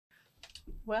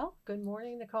Well, good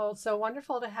morning, Nicole. So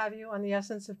wonderful to have you on the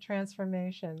Essence of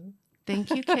Transformation. Thank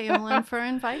you, Kaolin, for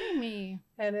inviting me.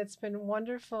 And it's been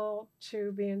wonderful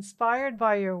to be inspired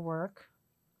by your work,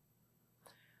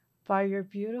 by your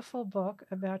beautiful book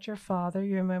about your father,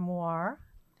 your memoir,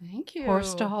 Thank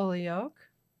Horse to you. Holyoke,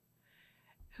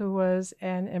 who was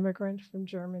an immigrant from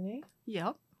Germany.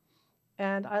 Yep.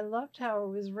 And I loved how it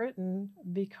was written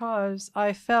because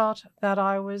I felt that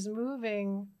I was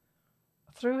moving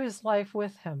through his life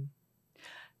with him.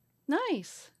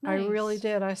 Nice. I really Nice.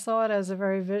 did. I saw it as a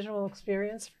very visual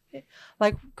experience for me,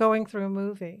 like going through a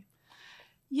movie.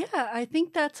 Yeah, I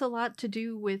think that's a lot to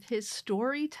do with his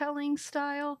storytelling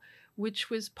style, which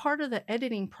was part of the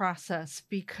editing process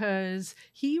because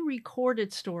he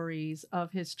recorded stories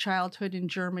of his childhood in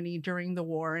Germany during the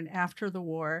war and after the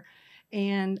war.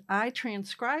 And I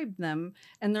transcribed them.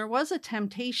 And there was a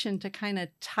temptation to kind of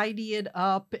tidy it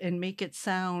up and make it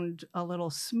sound a little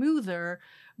smoother.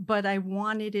 But I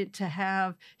wanted it to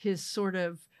have his sort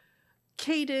of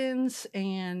cadence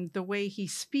and the way he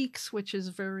speaks, which is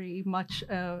very much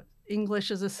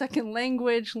English as a second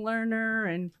language learner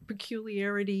and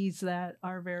peculiarities that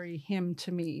are very him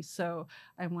to me. So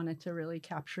I wanted to really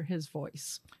capture his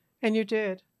voice. And you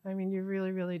did. I mean, you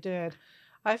really, really did.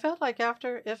 I felt like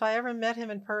after, if I ever met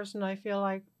him in person, I feel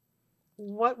like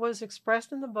what was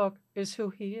expressed in the book is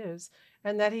who he is,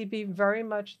 and that he'd be very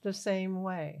much the same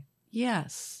way.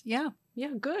 Yes. Yeah.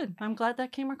 Yeah. Good. I'm glad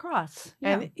that came across.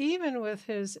 Yeah. And even with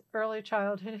his early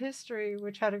childhood history,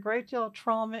 which had a great deal of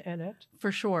trauma in it,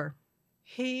 For sure.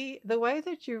 the way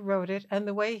that you wrote it and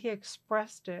the way he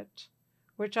expressed it,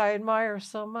 which I admire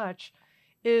so much,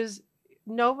 is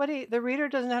the reader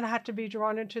doesn't have to be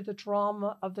drawn into the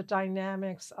drama of the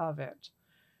dynamics of it.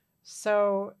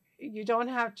 So you don't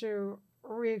have to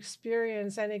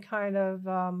re-experience any kind of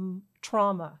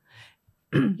trauma.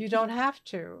 You don't have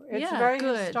to. It's Yeah, very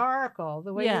good. historical.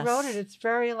 The way you wrote it, Yes. it's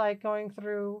very like going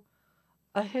through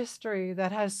a history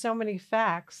that has so many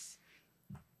facts.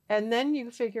 And then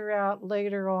you figure out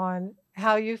later on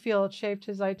how you feel it shaped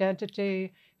his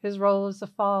identity, his role as a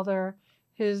father,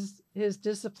 his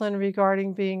discipline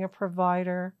regarding being a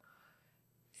provider.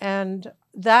 And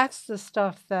that's the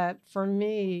stuff that for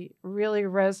me really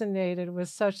resonated with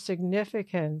such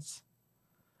significance.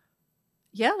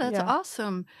 Yeah, that's Yeah.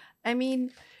 awesome. I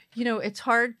mean, it's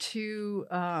hard to,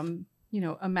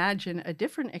 imagine a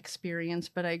different experience,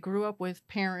 but I grew up with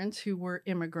parents who were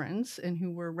immigrants and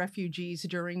who were refugees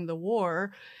during the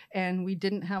war, and we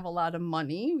didn't have a lot of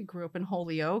money. We grew up in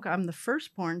Holyoke. I'm the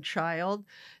firstborn child.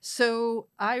 So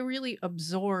I really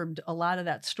absorbed a lot of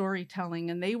that storytelling,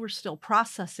 and they were still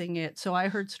processing it. So I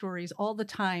heard stories all the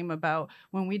time about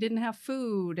when we didn't have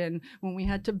food and when we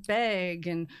had to beg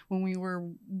and when we were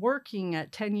working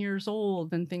at 10 years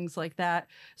old and things like that.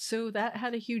 So that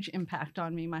had a huge impact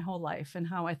on me my whole life and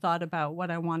how I thought about what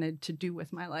I wanted to do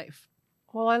with my life.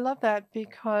 Well, I love that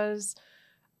because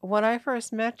when I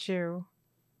first met you,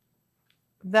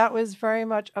 that was very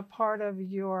much a part of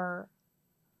your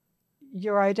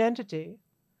identity.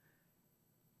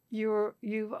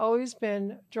 You've always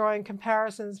been drawing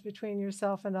comparisons between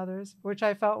yourself and others, which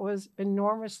I felt was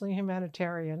enormously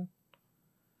humanitarian.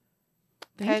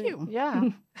 Thank you. Yeah.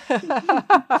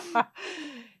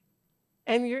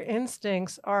 And your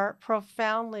instincts are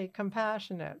profoundly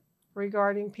compassionate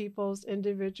regarding people's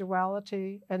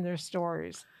individuality and their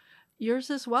stories. Yours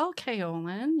as well,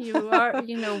 Kaolin. You are,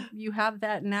 you have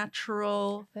that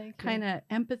natural kind of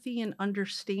empathy and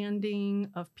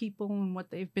understanding of people and what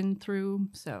they've been through.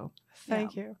 So,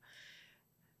 thank you.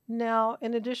 Now,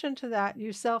 in addition to that,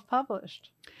 you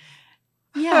self-published.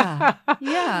 Yeah.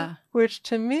 Yeah. Which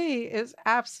to me is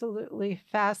absolutely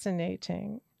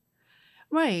fascinating.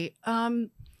 Right.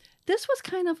 This was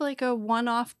kind of like a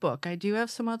one-off book. I do have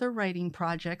some other writing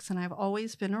projects, and I've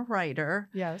always been a writer.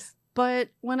 Yes. But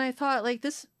when I thought like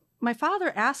this, my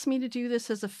father asked me to do this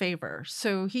as a favor.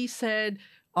 So he said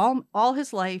all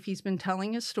his life he's been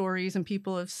telling his stories, and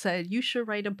people have said you should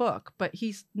write a book. But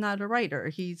he's not a writer.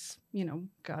 He's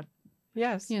God.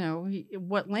 Yes.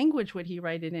 What language would he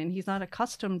write it in? He's not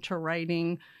accustomed to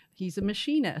writing. He's a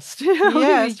machinist.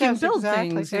 Yes, He can yes, build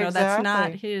exactly, things. That's not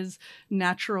exactly. his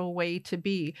natural way to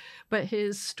be. But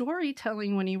his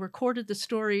storytelling, when he recorded the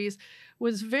stories,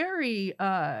 was very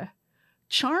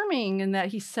charming in that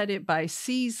he said it by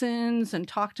seasons and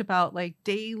talked about like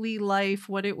daily life,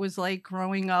 what it was like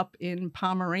growing up in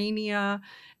Pomerania,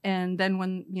 and then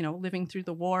when living through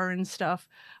the war and stuff.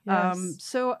 Yes.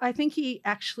 So I think he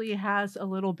actually has a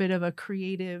little bit of a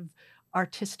creative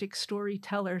artistic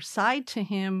storyteller side to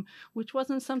him, which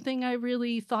wasn't something I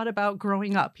really thought about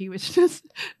growing up. He was just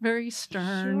very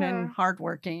stern and Sure.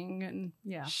 hardworking, and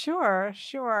yeah. Sure,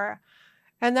 sure.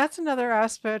 And that's another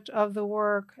aspect of the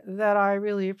work that I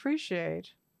really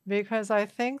appreciate, because I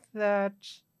think that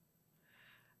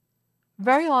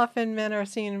very often men are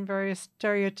seen in very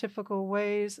stereotypical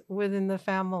ways within the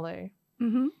family,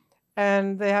 Mm-hmm.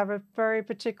 and they have a very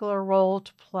particular role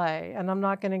to play. And I'm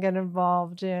not going to get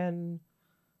involved in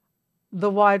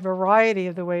the wide variety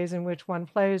of the ways in which one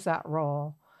plays that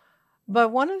role. But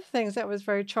one of the things that was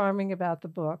very charming about the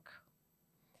book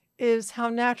is how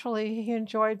naturally he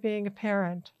enjoyed being a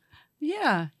parent.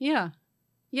 Yeah, yeah. I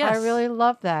Yes. really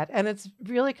love that. And it's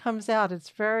really comes out. It's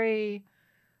very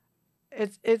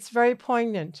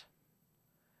poignant.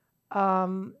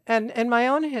 And in my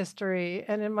own history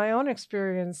and in my own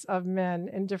experience of men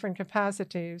in different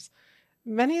capacities,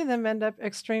 many of them end up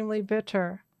extremely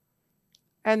bitter.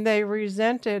 And they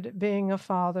resented being a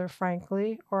father,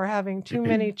 frankly, or having too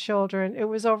many children. It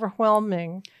was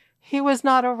overwhelming. He was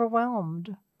not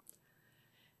overwhelmed.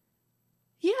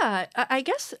 Yeah, I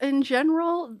guess in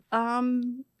general,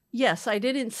 yes, I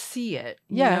didn't see it.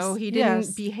 Yes, He didn't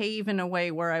yes. behave in a way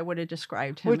where I would have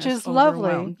described him Which as is lovely,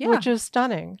 overwhelmed. Yeah. which is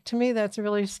stunning. To me, that's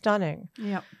really stunning.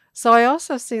 Yep. So I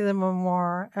also see the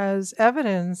memoir as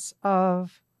evidence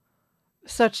of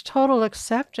such total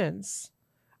acceptance,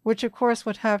 which of course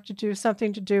would have to do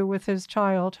something to do with his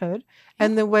childhood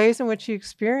and the ways in which he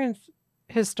experienced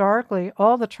historically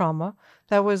all the trauma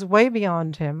that was way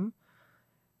beyond him.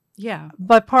 Yeah.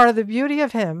 But part of the beauty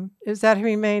of him is that he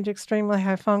remained extremely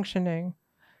high functioning,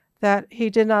 that he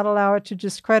did not allow it to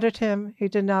discredit him. He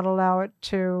did not allow it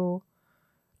to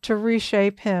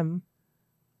reshape him.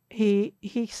 He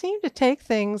seemed to take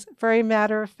things very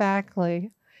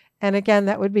matter-of-factly. And again,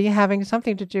 that would be having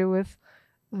something to do with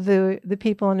the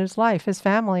people in his life, his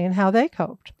family, and how they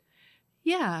coped.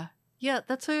 Yeah. Yeah,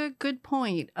 that's a good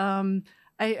point.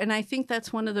 I think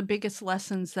that's one of the biggest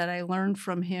lessons that I learned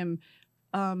from him.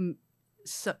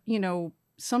 So,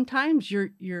 sometimes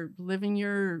you're living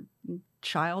your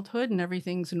childhood and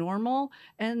everything's normal,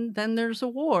 and then there's a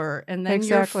war, and then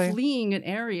Exactly. you're fleeing an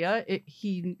area.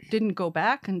 He didn't go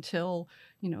back until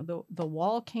the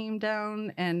wall came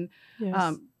down, and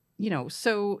Yes.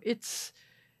 so it's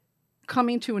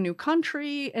coming to a new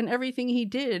country, and everything he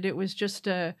did, it was just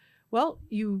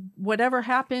whatever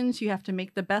happens, you have to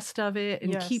make the best of it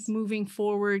and keep Yes. moving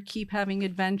forward, keep having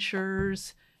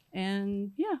adventures,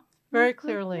 and yeah. Very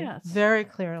clearly. Yes. Very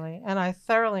clearly. And I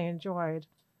thoroughly enjoyed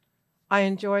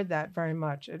that very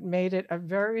much. It made it a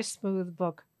very smooth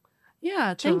book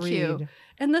Yeah, to thank read. you.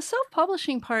 And the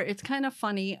self-publishing part, it's kind of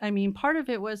funny. I mean, part of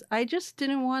it was I just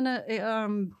didn't want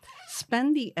to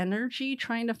spend the energy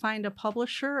trying to find a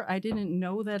publisher. I didn't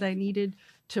know that I needed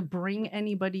to bring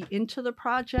anybody into the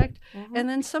project. Mhm. And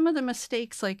then some of the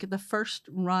mistakes, like the first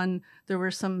run, there were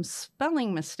some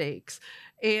spelling mistakes.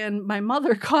 And my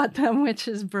mother caught them, which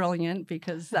is brilliant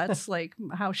because that's like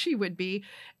how she would be.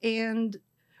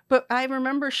 But I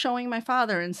remember showing my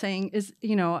father and saying,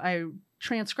 I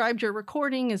transcribed your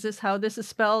recording. Is this how this is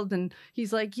spelled? And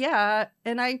he's like, yeah.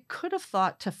 And I could have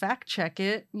thought to fact check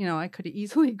it. I could have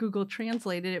easily Google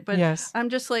translated it. But Yes. I'm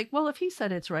just like, well, if he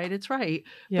said it's right, it's right.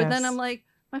 Yes. But then I'm like,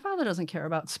 my father doesn't care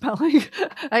about spelling.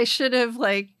 I should have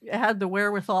had the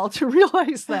wherewithal to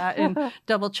realize that and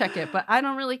double check it. But I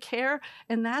don't really care.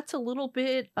 And that's a little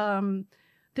bit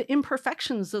the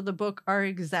imperfections of the book are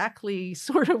exactly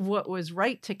sort of what was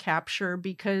right to capture,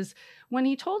 because when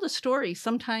he told a story,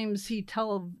 sometimes he'd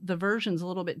tell the versions a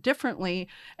little bit differently.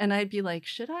 And I'd be like,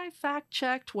 should I fact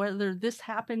check whether this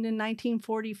happened in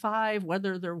 1945,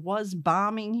 whether there was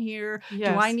bombing here? Yes.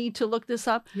 Do I need to look this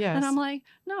up? Yes. And I'm like,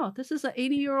 no, this is an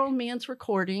 80-year-old man's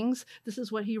recordings. This is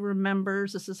what he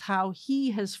remembers. This is how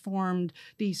he has formed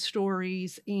these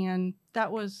stories. And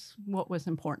that was what was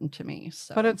important to me.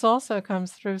 So. But it's also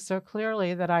comes through so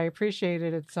clearly that I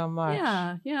appreciated it so much.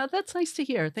 Yeah, that's nice to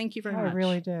hear. Thank you very much. I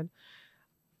really did.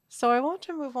 So I want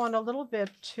to move on a little bit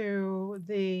to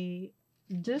the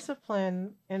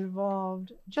discipline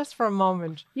involved just for a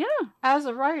moment. Yeah. As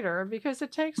a writer, because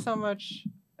it takes so much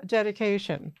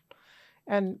dedication.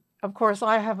 And of course,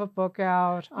 I have a book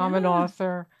out. I'm an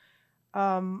author.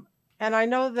 And I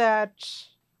know that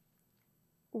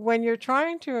when you're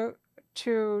trying to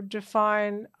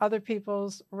define other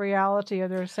people's reality or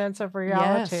their sense of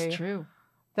reality, yes, true.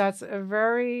 That's a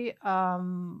very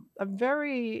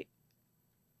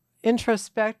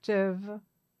introspective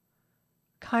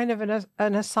kind of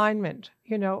an assignment,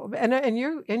 and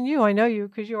you, I know you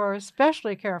because you are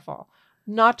especially careful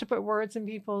not to put words in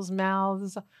people's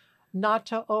mouths, not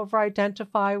to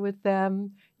over-identify with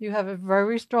them. You have a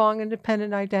very strong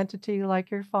independent identity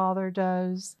like your father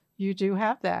does. You do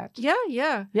have that. Yeah,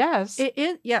 yeah. Yes.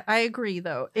 Yeah, I agree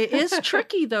though. It is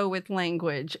tricky though with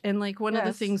language. And like one of the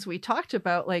Yes. things we talked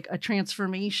about, like a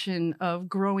transformation of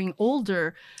growing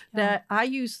older, that I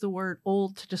use the word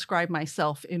old to describe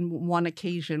myself in one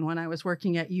occasion when I was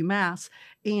working at UMass.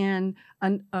 And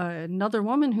another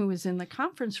woman who was in the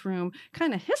conference room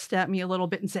kind of hissed at me a little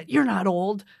bit and said, "You're not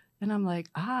old." And I'm like,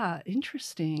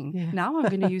 interesting. Yeah. Now I'm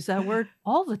going to use that word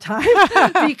all the time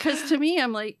because to me,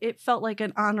 I'm like, it felt like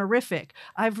an honorific.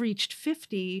 I've reached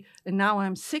 50 and now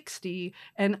I'm 60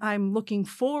 and I'm looking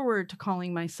forward to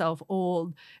calling myself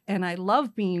old. And I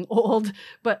love being old,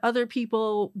 but other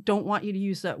people don't want you to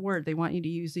use that word. They want you to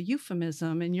use a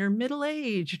euphemism, and you're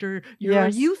middle-aged or you're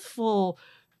a youthful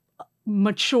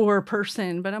mature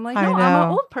person. But I'm like, no, I'm an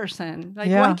old person. Like,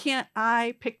 why can't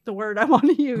I pick the word I want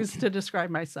to use to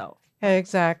describe myself?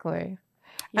 Exactly.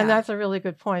 And that's a really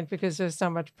good point, because there's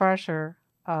so much pressure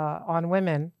on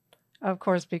women, of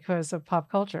course, because of pop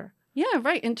culture. Yeah,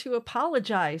 right. And to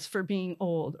apologize for being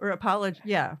old or apologize.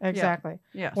 Yeah. Exactly.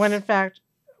 Yes. When in fact,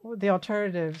 the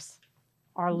alternatives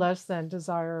are less than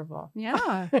desirable.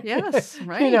 Yeah. Yes.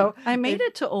 Right. You know, I made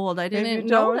it to old. I didn't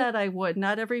know that I would.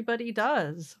 Not everybody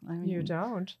does. I mean, you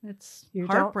don't. It's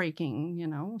heartbreaking, you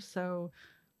know? So,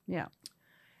 yeah.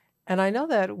 And I know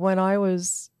that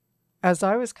as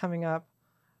I was coming up,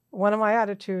 one of my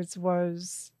attitudes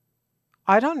was,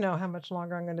 I don't know how much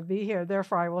longer I'm going to be here.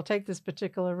 Therefore, I will take this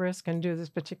particular risk and do this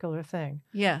particular thing.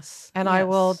 Yes. And I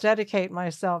will dedicate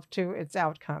myself to its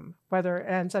outcome. Whether it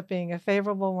ends up being a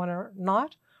favorable one or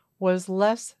not was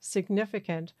less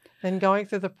significant than going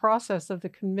through the process of the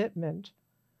commitment.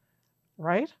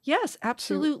 Right? Yes,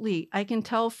 absolutely. I can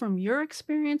tell from your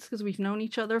experience, because we've known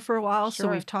each other for a while, so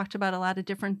we've talked about a lot of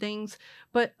different things,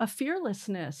 but a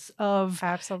fearlessness of,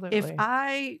 absolutely, if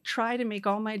I try to make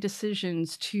all my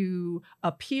decisions to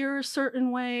appear a certain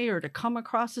way or to come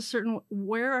across a certain,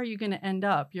 where are you going to end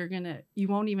up? You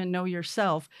won't even know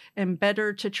yourself. And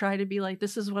better to try to be like,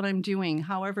 this is what I'm doing.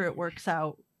 However it works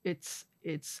out, it's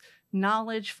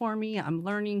knowledge for me. I'm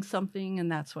learning something,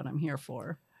 and that's what I'm here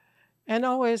for. And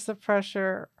always the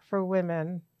pressure for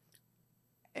women.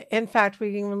 In fact,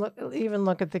 we even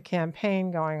look at the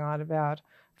campaign going on about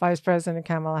Vice President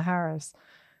Kamala Harris.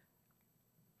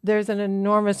 There's an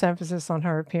enormous emphasis on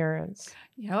her appearance.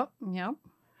 Yep.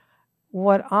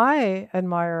 What I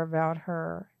admire about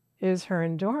her is her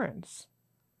endurance.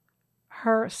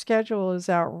 Her schedule is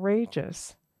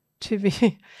outrageous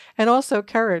and also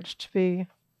courage to be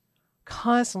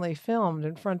constantly filmed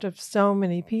in front of so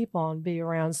many people and be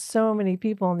around so many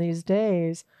people in these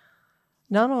days,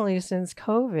 not only since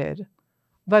COVID,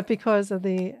 but because of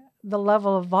the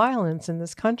level of violence in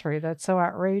this country that's so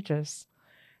outrageous.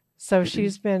 So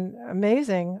she's been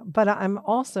amazing, but I'm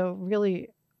also really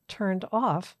turned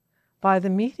off by the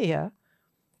media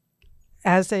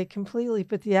as they completely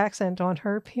put the accent on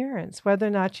her appearance, whether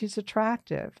or not she's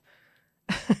attractive.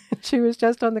 She was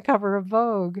just on the cover of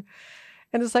Vogue.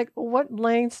 And it's like, what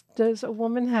lengths does a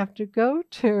woman have to go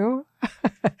to?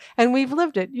 And we've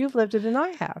lived it. You've lived it and I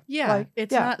have. Yeah,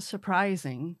 it's not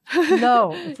surprising.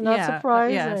 No, it's not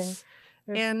surprising. Yes.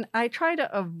 And I try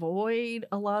to avoid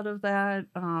a lot of that.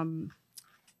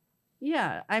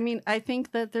 Yeah, I mean, I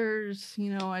think that there's,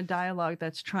 a dialogue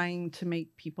that's trying to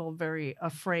make people very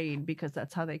afraid because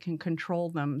that's how they can control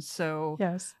them. So,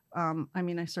 yes. I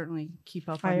mean, I certainly keep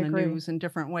up on the news in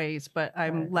different ways, but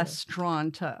I'm less drawn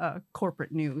to a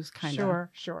corporate news kind of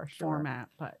format.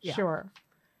 But yeah. Sure.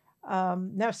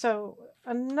 Now, so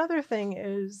another thing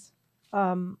is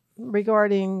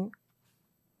regarding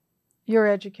your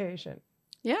education.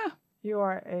 Yeah. You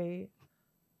are a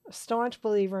staunch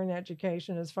believer in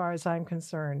education as far as I'm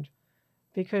concerned,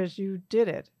 because you did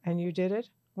it, and you did it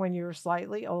when you were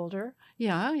slightly older.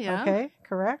 Yeah. Okay,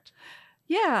 correct?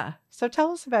 Yeah. So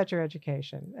tell us about your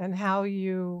education and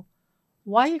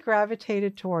why you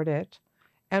gravitated toward it,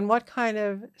 and what kind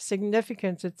of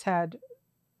significance it's had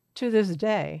to this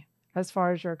day as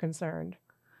far as you're concerned.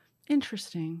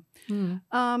 Interesting.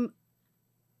 I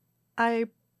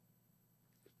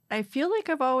feel like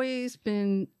I've always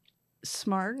been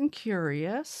smart and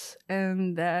curious,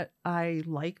 and that I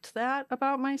liked that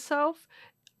about myself,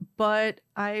 but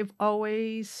I've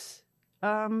always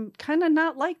kind of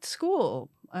not liked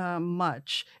school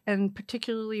much. And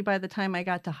particularly by the time I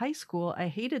got to high school, I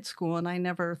hated school, and I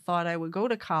never thought I would go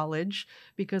to college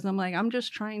because I'm like, I'm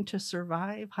just trying to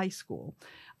survive high school.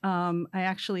 I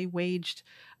actually waged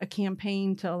a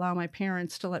campaign to allow my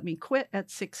parents to let me quit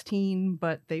at 16,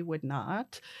 but they would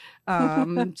not.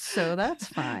 So that's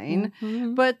fine.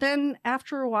 Mhm. But then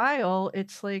after a while,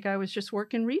 it's like I was just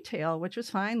working retail, which was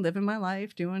fine, living my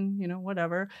life, doing,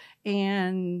 whatever.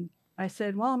 And I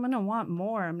said, well, I'm going to want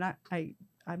more.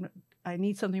 I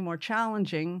need something more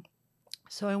challenging.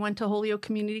 So I went to Holyoke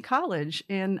Community College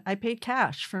and I paid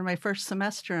cash for my first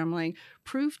semester. I'm like,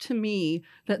 prove to me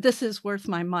that this is worth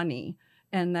my money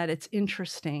and that it's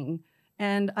interesting.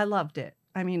 And I loved it.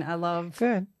 I mean, I love,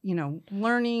 Good.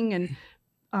 learning and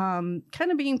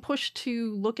kind of being pushed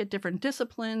to look at different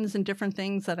disciplines and different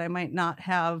things that I might not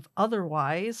have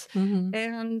otherwise. Mhm.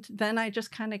 And then I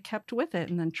just kind of kept with it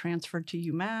and then transferred to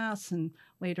UMass and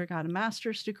later got a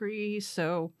master's degree.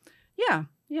 So yeah.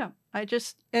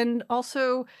 And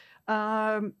also,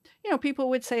 people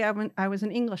would say I was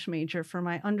an English major for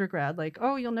my undergrad, like,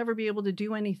 oh, you'll never be able to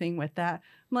do anything with that.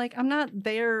 I'm like, I'm not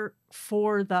there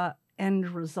for the end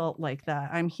result like that.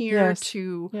 I'm here Yes.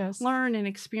 to Yes. learn and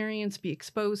experience, be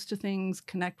exposed to things,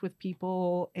 connect with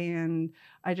people, and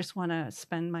I just want to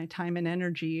spend my time and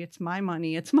energy. It's my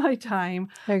money, it's my time on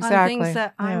things Exactly.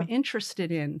 that I'm Yeah.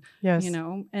 interested in, Yes.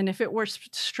 and if it were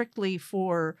strictly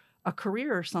for a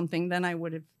career or something, then I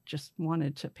would have just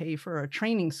wanted to pay for a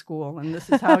training school, and this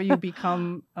is how you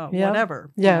become Yeah. whatever.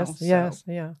 Yes. So Yes.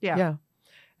 Yeah. yeah. Yeah.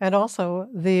 And also,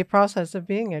 the process of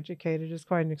being educated is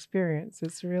quite an experience.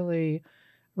 It's really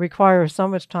requires so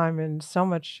much time and so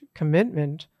much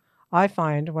commitment. I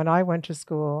find when I went to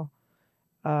school,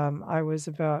 I was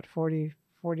about 40,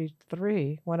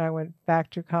 43 when I went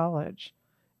back to college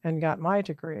and got my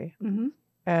degree. hmm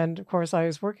And of course, I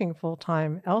was working full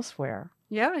time elsewhere.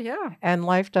 Yeah. And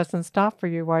life doesn't stop for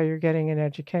you while you're getting an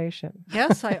education.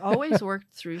 Yes, I always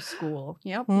worked through school.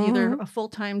 Yep, either Mhm. a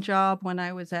full-time job when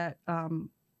I was at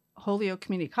Holyoke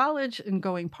Community College and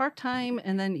going part-time,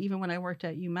 and then even when I worked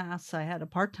at UMass, I had a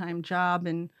part-time job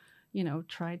and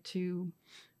tried to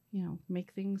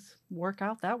make things work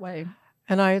out that way.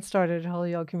 And I had started at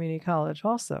Holyoke Community College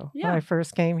also when Yeah. I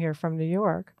first came here from New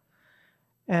York.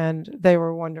 And they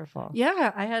were wonderful.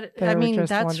 Yeah, They I were mean, just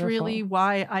that's wonderful. really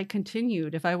why I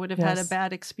continued. If I would have had a Yes.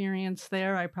 bad experience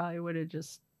there, I probably would have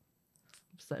just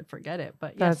said forget it.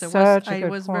 But That's yes, such a I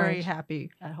good was very point.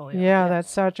 happy at Holyoke. Yeah, Yeah. that's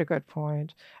such a good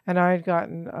point. And I had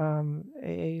gotten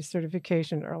a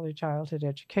certification in early childhood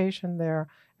education there.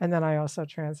 And then I also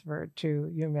transferred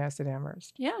to UMass at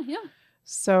Amherst. Yeah.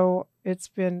 So it's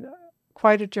been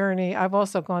quite a journey. I've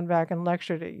also gone back and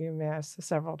lectured at UMass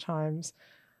several times.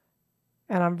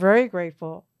 And I'm very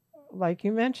grateful. Like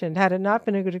you mentioned, had it not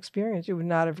been a good experience, it would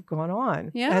not have gone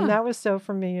on. Yeah. And that was so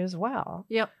for me as well.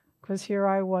 Yep. Because here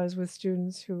I was with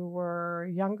students who were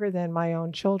younger than my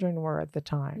own children were at the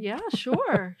time. Yeah,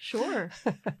 sure.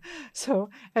 So,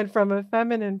 and from a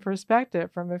feminine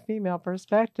perspective, from a female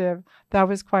perspective, that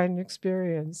was quite an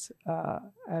experience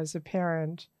as a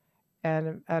parent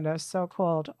and a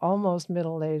so-called almost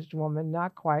middle-aged woman,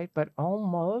 not quite, but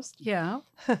almost. Yeah.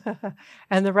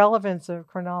 And the relevance of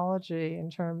chronology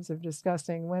in terms of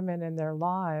discussing women and their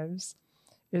lives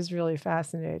is really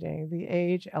fascinating. The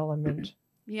age element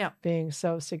Yeah. being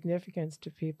so significant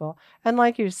to people. And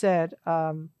like you said,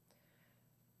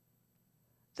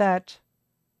 that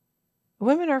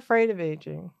women are afraid of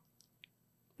aging.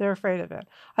 They're afraid of it.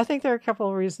 I think there are a couple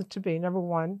of reasons to be. Number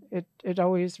one, it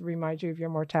always reminds you of your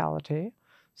mortality.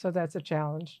 So that's a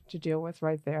challenge to deal with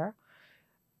right there.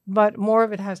 But more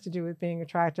of it has to do with being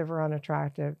attractive or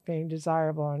unattractive, being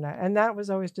desirable or not. And that was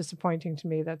always disappointing to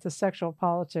me, that the sexual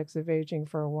politics of aging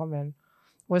for a woman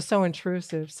was so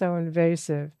intrusive, so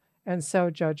invasive, and so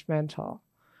judgmental.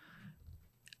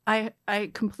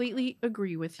 I completely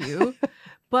agree with you.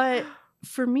 But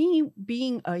for me,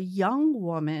 being a young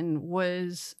woman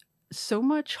was so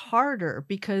much harder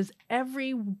because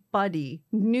everybody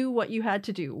knew what you had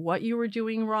to do, what you were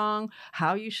doing wrong,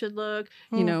 how you should look.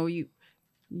 You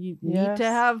need to Yes.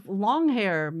 have long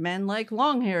hair. Men like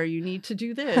long hair. You need to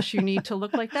do this. You need to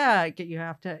look like that. You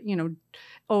have to,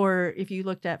 or if you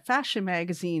looked at fashion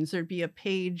magazines, there'd be a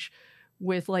page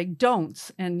with like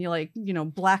don'ts and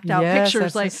blacked out Yes, pictures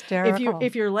that's like hysterical.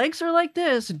 if your legs are like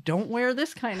this, don't wear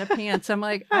this kind of pants. I'm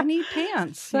like, I need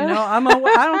pants. I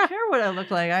don't care what I look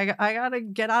like. I gotta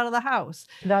get out of the house.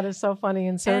 That is so funny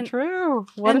and so And- true.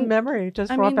 What a and, memory.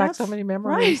 Just I brought mean, back so that's many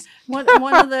memories. Right.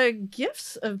 One of the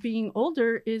gifts of being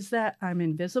older is that I'm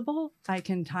invisible. I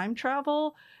can time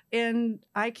travel and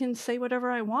I can say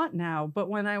whatever I want now. But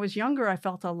when I was younger, I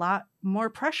felt a lot more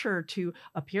pressure to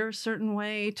appear a certain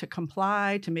way, to comply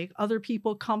supply, to make other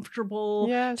people comfortable,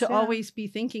 Yes, to yeah. always be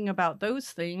thinking about those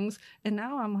things. And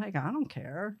now I'm like, I don't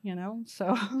care,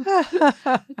 so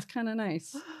it's kind of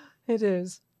nice. It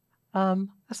is. So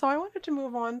I wanted to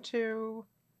move on to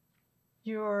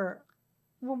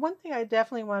one thing I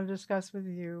definitely want to discuss with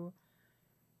you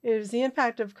is the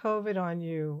impact of COVID on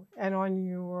you and on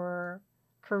your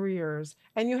careers.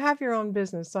 And you have your own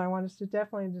business, so I want us to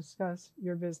definitely discuss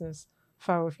your business,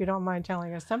 Fo, if you don't mind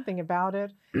telling us something about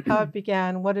it, how it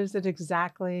began, what is it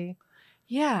exactly?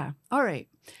 Yeah. All right.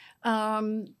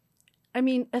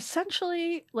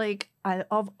 Essentially, like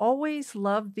I've always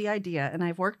loved the idea, and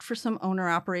I've worked for some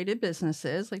owner-operated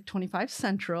businesses like 25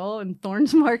 Central and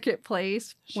Thorns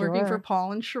Marketplace, working for Sure.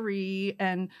 Paul and Cherie,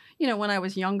 and when I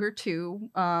was younger too,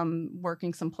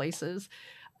 working some places.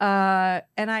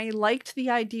 And I liked the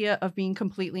idea of being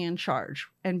completely in charge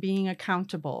and being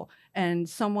accountable, and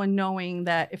someone knowing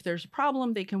that if there's a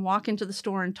problem, they can walk into the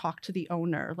store and talk to the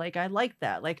owner. Like, I like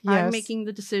that. Like, I'm Yes. making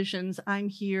the decisions. I'm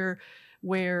here,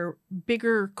 where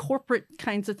bigger corporate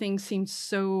kinds of things seem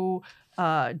so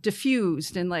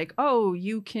diffused and like, oh,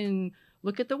 you can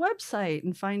look at the website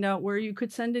and find out where you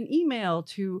could send an email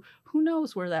to who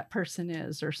knows where that person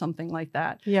is or something like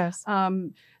that. Yes.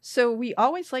 So we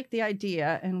always liked the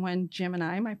idea. And when Jim and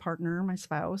I, my partner, my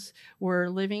spouse, were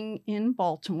living in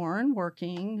Baltimore and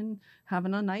working and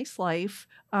having a nice life,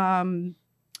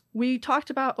 we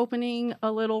talked about opening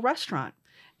a little restaurant.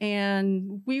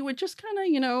 And we would just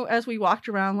kind of, as we walked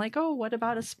around, like, oh, what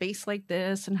about a space like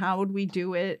this? And how would we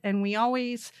do it? And we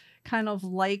always kind of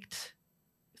liked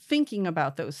thinking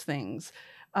about those things.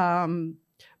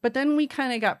 But then we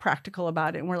kind of got practical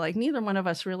about it. And we're like, neither one of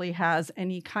us really has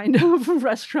any kind of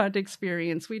restaurant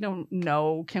experience. We don't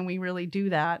know. Can we really do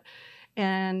that?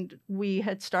 And we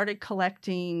had started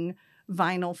collecting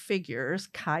vinyl figures,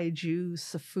 kaiju,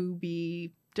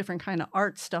 safubi, different kind of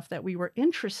art stuff that we were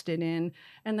interested in.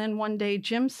 And then one day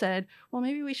Jim said, well,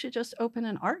 maybe we should just open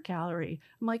an art gallery.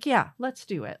 I'm like, yeah, let's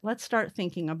do it. Let's start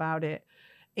thinking about it.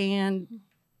 And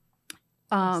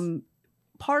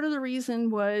part of the reason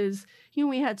was,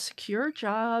 we had secure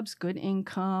jobs, good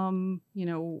income,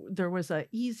 there was a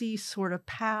easy sort of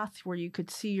path where you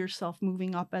could see yourself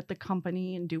moving up at the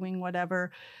company and doing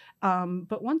whatever.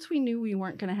 But once we knew we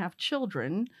weren't going to have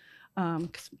children,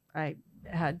 'cause I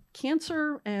had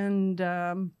cancer, and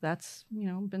that's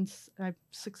been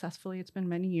it's been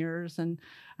many years, and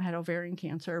I had ovarian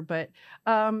cancer, but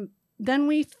then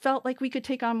we felt like we could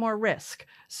take on more risk.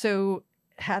 So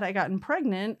had I gotten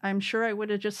pregnant, I'm sure I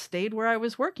would have just stayed where I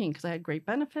was working because I had great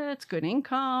benefits, good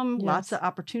income, lots of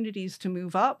opportunities to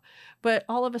move up. But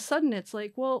all of a sudden it's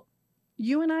like, well,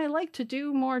 you and I like to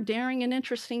do more daring and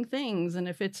interesting things. And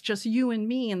if it's just you and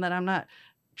me and that I'm not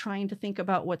trying to think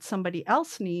about what somebody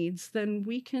else needs, then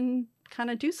we can kind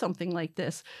of do something like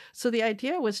this. So the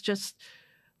idea was just,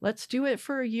 let's do it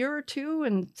for a year or two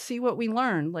and see what we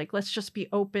learn. Like, let's just be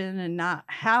open and not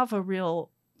have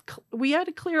we had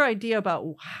a clear idea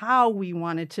about how we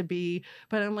wanted to be,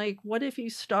 but I'm like, what if you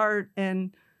start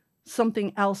and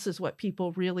something else is what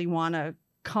people really want to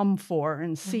come for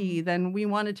and see? Mm-hmm. Then we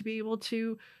wanted to be able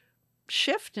to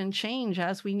shift and change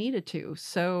as we needed to.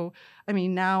 So,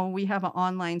 now we have an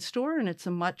online store and it's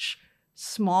a much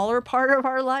smaller part of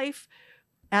our life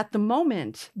at the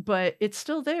moment, but it's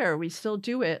still there. We still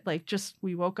do it. Like, just,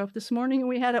 we woke up this morning and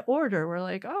we had an order. We're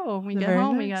like, oh, when we get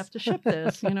home, we have to ship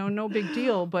this, no big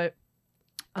deal. But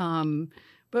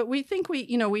we think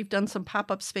we've done some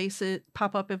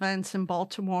pop-up events in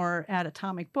Baltimore at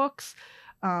Atomic Books.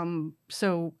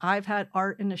 So I've had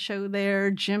art in a show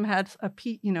there. Jim had a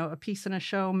piece in a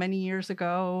show many years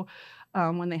ago,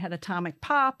 when they had Atomic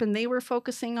Pop, and they were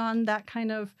focusing on that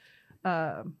kind of,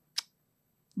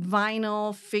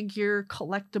 vinyl figure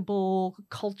collectible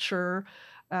culture.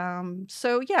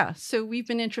 So we've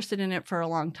been interested in it for a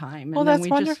long time. Well, and then that's we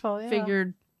wonderful. Just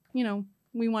figured,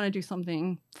 we want to do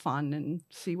something fun and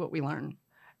see what we learn.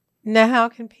 Now, how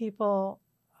can people,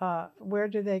 where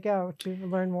do they go to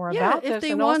learn more about this,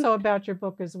 and also about your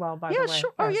book as well, by the way?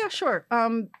 Sure. Yes. Oh, yeah, sure.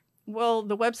 Well,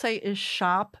 the website is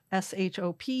shop,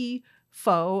 SHOP,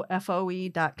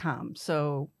 FOE.com.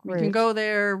 So you can go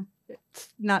there. It's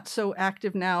not so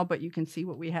active now, but you can see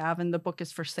what we have, and the book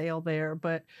is for sale there,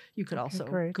 but you could also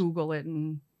Google it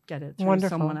and get it through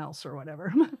someone else or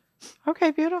whatever.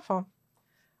 Okay, beautiful.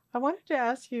 I wanted to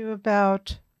ask you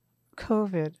about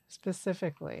COVID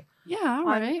specifically. Yeah, all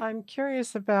right. I'm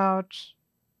curious about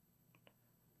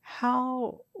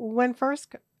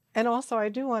and also I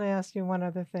do want to ask you one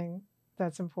other thing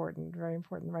that's important, very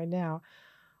important right now.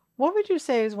 What would you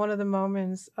say is one of the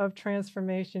moments of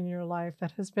transformation in your life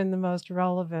that has been the most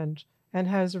relevant and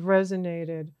has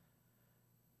resonated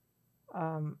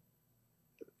um,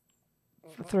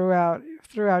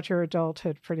 throughout your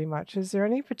adulthood, pretty much. Is there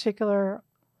any particular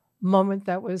moment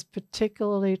that was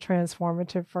particularly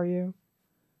transformative for you?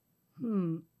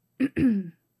 Hmm.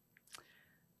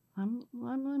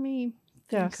 Let me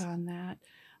think Yes. on that.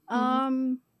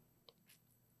 Hmm.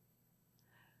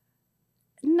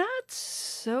 Not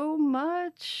so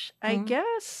much. I Hmm.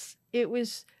 guess it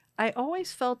was, I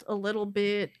always felt a little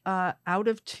bit out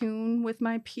of tune with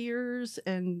my peers,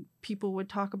 and people would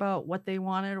talk about what they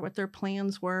wanted or what their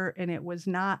plans were, and it was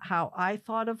not how I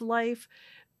thought of life.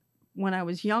 When I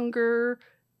was younger,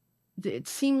 it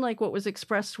seemed like what was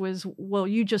expressed was, well,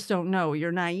 you just don't know.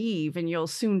 You're naive, and you'll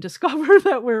soon discover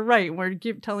that we're right. We're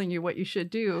telling you what you should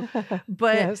do.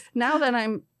 But Yes. now that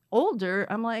I'm older,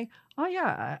 I'm like, oh,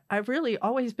 yeah, I've really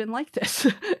always been like this.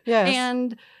 Yes.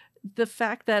 And the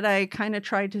fact that I kind of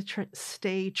tried to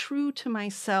stay true to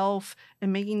myself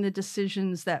and making the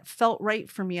decisions that felt right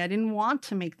for me, I didn't want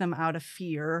to make them out of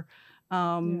fear.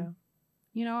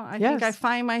 Yeah. I think I Yes.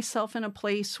 find myself in a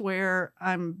place where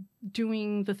I'm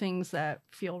doing the things that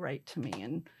feel right to me.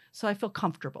 And so I feel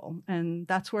comfortable, and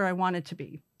that's where I wanted to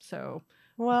be. So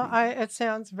I Well, think, it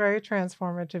sounds very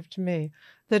transformative to me.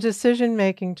 The decision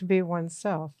making to be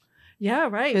oneself yeah,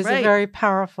 right, is a right. very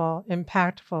powerful,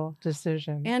 impactful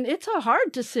decision. And it's a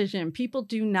hard decision. People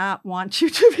do not want you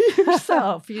to be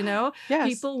yourself, Yes.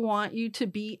 People want you to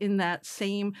be in that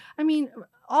same, I mean,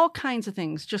 all kinds of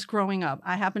things just growing up.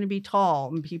 I happen to be tall,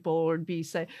 and people would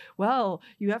say, well,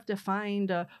 you have to find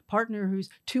a partner who's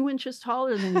 2 inches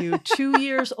taller than you, 2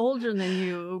 years older than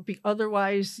you,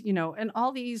 otherwise, and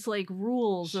all these like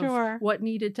rules of Sure. what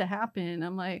needed to happen.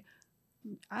 I'm like,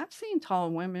 I've seen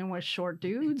tall women with short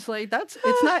dudes. Like,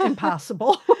 it's not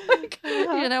impossible. Like,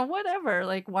 Uh-huh. whatever.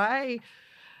 Like, why?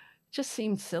 Just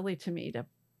seems silly to me to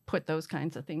put those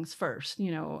kinds of things first,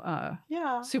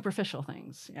 Yeah. superficial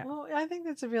things. Yeah. Well, I think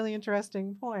that's a really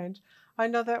interesting point. I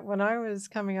know that when I was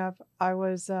coming up, I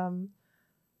was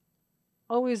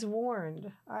always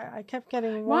warned. I kept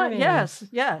getting Well, warnings.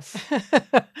 yes.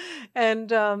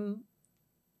 and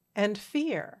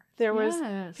fear. There was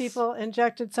Yes. people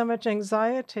injected so much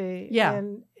anxiety Yeah.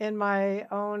 in my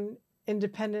own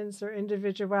independence or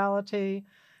individuality.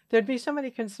 There'd be so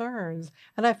many concerns,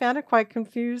 and I found it quite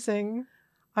confusing.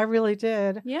 I really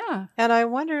did. Yeah. And I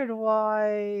wondered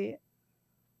why,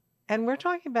 and we're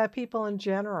talking about people in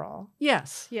general.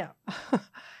 Yes. Yeah.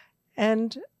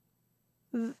 And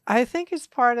I think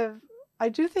I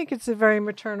do think it's a very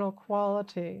maternal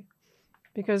quality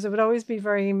because it would always be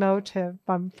very emotive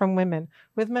from women.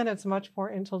 With men, it's much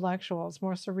more intellectual, it's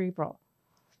more cerebral.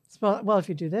 Well, if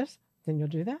you do this, then you'll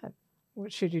do that.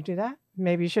 Should you do that?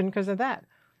 Maybe you shouldn't because of that.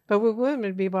 But with women,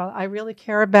 it'd be, well, I really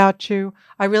care about you.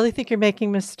 I really think you're making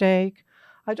a mistake.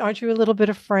 Aren't you a little bit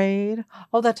afraid?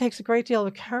 Oh, that takes a great deal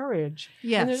of courage.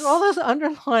 Yes. And there's all this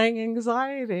underlying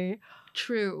anxiety.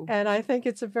 True. And I think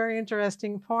it's a very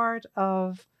interesting part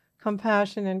of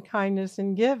compassion and kindness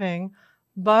and giving,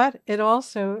 but it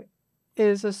also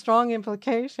is a strong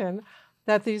implication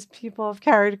that these people have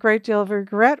carried a great deal of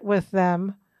regret with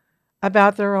them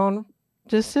about their own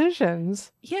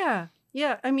decisions. Yeah.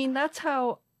 Yeah. I mean, that's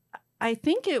how I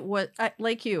think it was,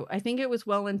 like you, I think it was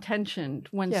well intentioned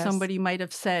when Yes. somebody might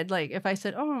have said, like, if I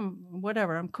said, oh,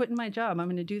 whatever, I'm quitting my job, I'm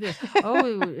going to do this.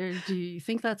 Oh, do you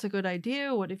think that's a good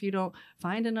idea? What if you don't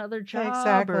find another job?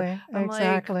 Exactly. Or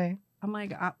Exactly. I'm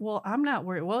like, well, I'm not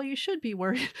worried. Well, you should be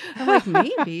worried. I'm like,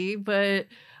 maybe, but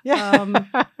Yeah.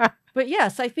 but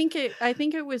yes, I think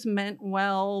it was meant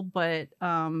well, but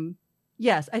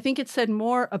yes, I think it said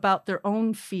more about their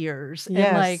own fears and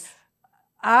like, Yes.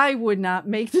 I would not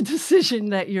make the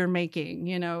decision that you're making,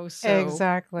 so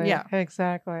Exactly. yeah.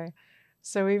 Exactly.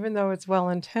 So even though it's well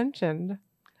intentioned,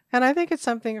 and I think it's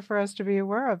something for us to be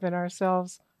aware of in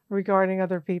ourselves regarding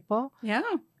other people. Yeah.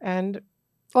 And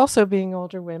also being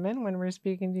older women when we're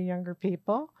speaking to younger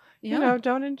people, Yeah.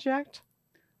 don't inject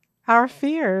our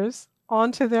fears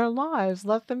onto their lives.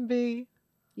 Let them be.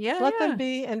 Yeah. Let Yeah. them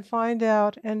be and find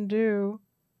out and do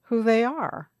who they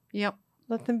are. Yep.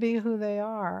 Let them be who they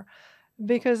are.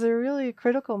 Because the really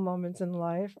critical moments in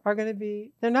life are going to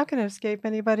be, they're not going to escape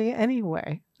anybody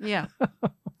anyway. Yeah.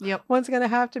 Yep. One's going to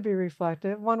have to be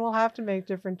reflective. One will have to make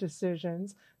different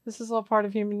decisions. This is all part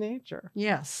of human nature.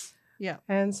 Yes. Yeah.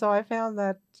 And so I found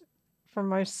that for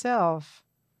myself,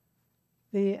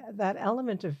 that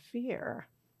element of fear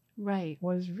Right.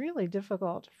 was really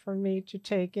difficult for me to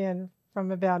take in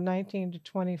from about 19 to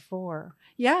 24.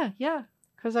 Yeah. Yeah.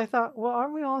 Because I thought, well,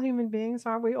 aren't we all human beings?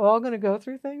 Aren't we all going to go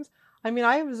through things? I mean,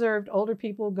 I observed older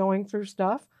people going through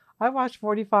stuff. I watched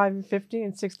 45 and 50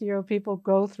 and 60-year-old people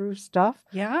go through stuff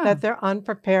Yeah. that they're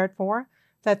unprepared for.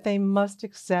 that they must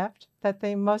accept, that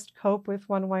they must cope with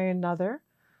one way or another,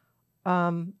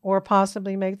 or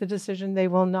possibly make the decision they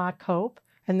will not cope,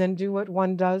 and then do what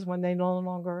one does when they no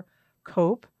longer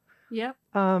cope. Yep.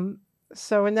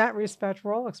 So in that respect,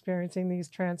 we're all experiencing these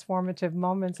transformative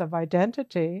moments of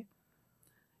identity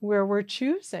where we're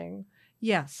choosing.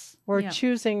 Yes. We're Yep.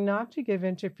 choosing not to give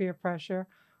in to peer pressure.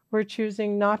 We're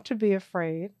choosing not to be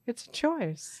afraid. It's a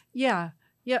choice. Yeah.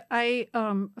 Yeah. I,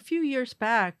 a few years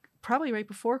back, probably right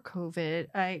before COVID,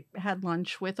 I had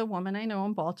lunch with a woman I know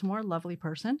in Baltimore, a lovely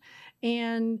person.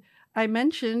 And I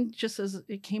mentioned, just as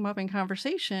it came up in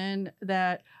conversation,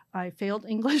 that I failed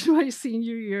English my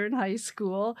senior year in high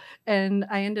school, and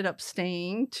I ended up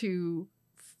staying to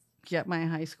get my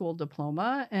high school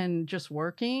diploma and just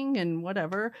working and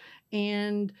whatever.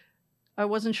 And I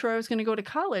wasn't sure I was going to go to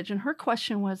college. And her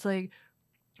question was like,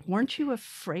 weren't you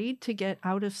afraid to get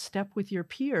out of step with your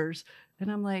peers?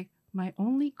 And I'm like, my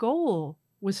only goal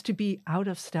was to be out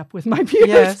of step with my peers.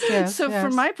 Yes, so yes.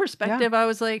 from my perspective, I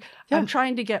was like, Yeah. I'm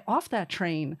trying to get off that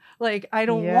train. Like, I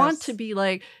don't want to Yes. be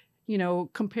like,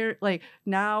 compare, like,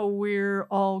 now we're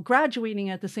all graduating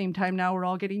at the same time. Now we're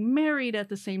all getting married at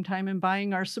the same time and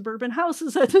buying our suburban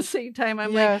houses at the same time.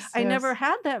 I'm like, I never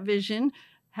had that vision.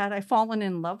 Had I fallen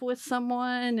in love with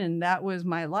someone and that was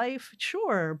my life?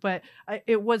 Sure. But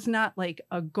it was not like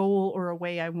a goal or a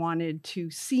way I wanted to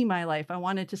see my life. I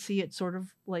wanted to see it sort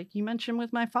of like you mentioned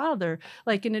with my father,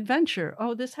 like an adventure.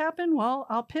 Oh, this happened? Well,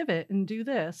 I'll pivot and do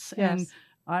this. Yes. And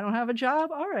I don't have a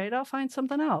job. All right, I'll find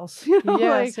something else.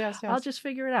 Yes. I'll just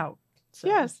figure it out. So.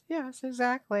 Yes,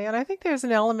 exactly. And I think there's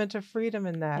an element of freedom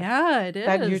in that. Yeah, it is.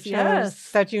 That you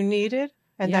chose, that you needed,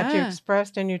 and that you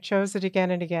expressed, and you chose it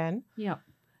again and again. Yeah.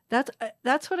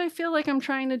 That's what I feel like I'm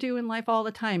trying to do in life all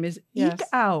the time is eke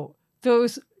out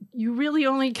those. You really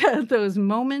only get those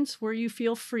moments where you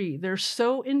feel free. They're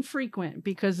so infrequent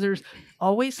because there's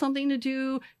always something to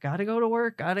do. Got to go to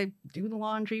work, got to do the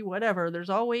laundry, whatever. There's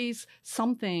always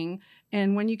something.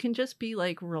 And when you can just be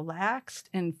like relaxed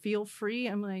and feel free,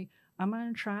 I'm like, I'm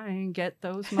going to try and get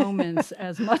those moments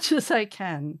as much as I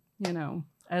can,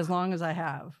 as long as I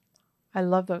have. I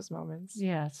love those moments.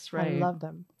 Yes, right. I love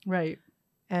them. Right.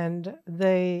 And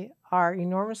they are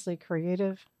enormously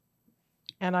creative.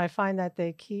 And I find that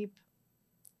they keep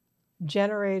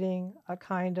generating a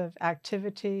kind of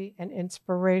activity and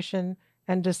inspiration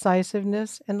and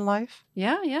decisiveness in life.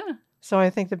 Yeah. So I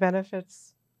think the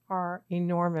benefits are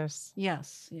enormous.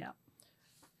 Yes, yeah.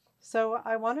 So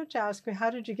I wanted to ask you,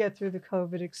 how did you get through the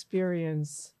COVID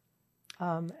experience?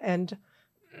 And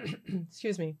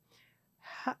excuse me.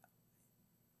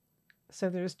 So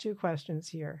there's two questions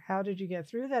here. How did you get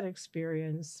through that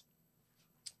experience?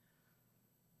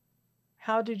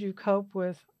 How did you cope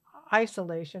with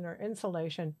isolation or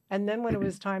insulation? And then when it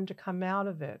was time to come out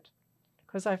of it,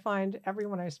 because I find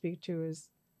everyone I speak to has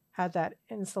had that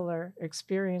insular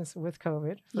experience with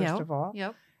COVID, first of all.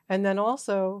 Yep. And then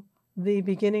also the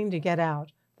beginning to get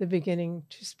out, the beginning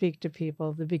to speak to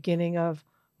people, the beginning of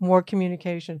more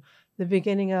communication, the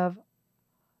beginning of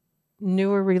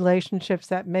newer relationships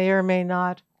that may or may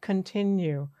not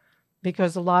continue,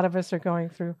 because a lot of us are going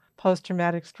through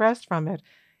post-traumatic stress from it.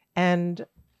 And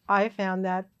I found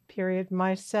that period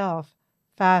myself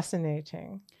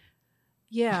fascinating.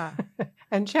 Yeah.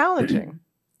 And challenging.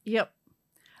 Yep.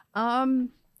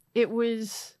 It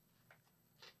was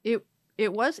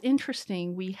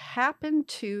interesting. We happened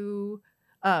to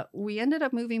we ended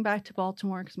up moving back to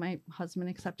Baltimore because my husband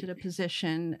accepted a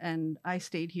position and I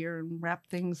stayed here and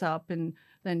wrapped things up and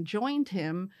then joined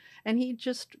him. And he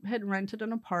just had rented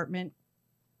an apartment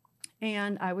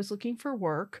and I was looking for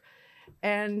work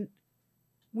and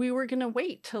we were going to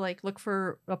wait to look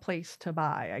for a place to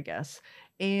buy, I guess.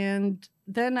 And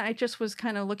then I just was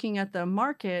kind of looking at the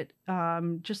market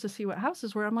just to see what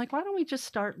houses were. I'm like, why don't we just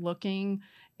start looking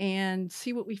and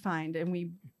see what we find? And we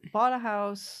bought a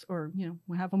house, or,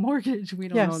 we have a mortgage. We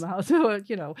don't own the house, Of course,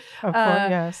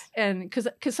 yes. And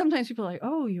because sometimes people are like,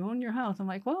 oh, you own your house. I'm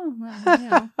like, well,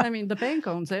 I mean, the bank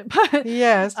owns it. But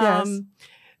yes.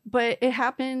 But it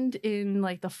happened in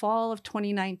the fall of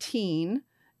 2019.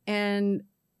 And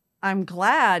I'm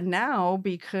glad now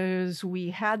because we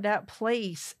had that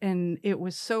place and it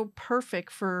was so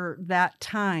perfect for that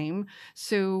time.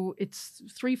 So it's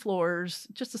 3 floors,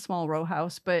 just a small row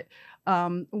house. But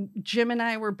Jim and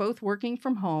I were both working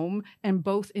from home and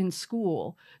both in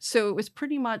school. So it was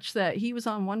pretty much that he was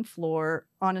on one floor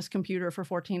on his computer for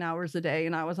 14 hours a day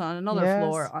and I was on another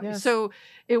floor. Yes. So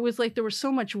it was like there was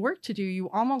so much work to do. You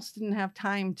almost didn't have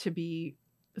time to be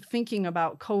thinking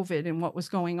about COVID and what was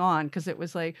going on, because it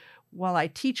was like, well, I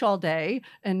teach all day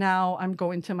and now I'm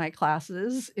going to my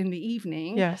classes in the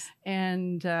evening. Yes.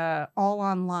 And all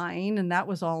online. And that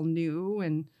was all new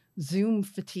and Zoom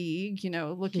fatigue,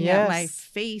 looking at my Yes.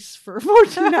 face for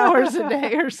 14 hours a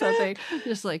day or something.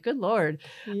 Just like, good Lord.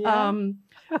 Yeah.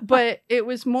 But it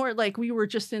was more like we were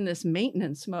just in this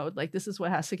maintenance mode. Like, this is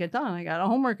what has to get done. I got a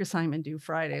homework assignment due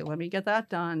Friday. Let me get that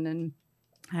done. And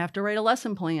I have to write a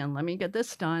lesson plan. Let me get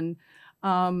this done.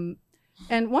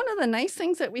 And one of the nice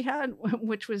things that we had,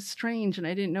 which was strange, and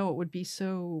I didn't know it would be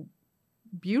so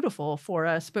beautiful for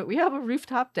us, but we have a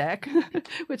rooftop deck,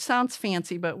 which sounds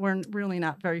fancy, but we're really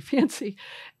not very fancy.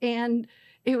 And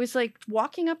it was like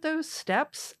walking up those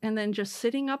steps and then just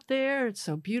sitting up there. It's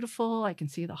so beautiful. I can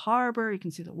see the harbor. You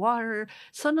can see the water.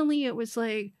 Suddenly it was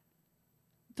like,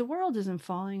 the world isn't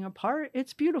falling apart.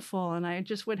 It's beautiful. And I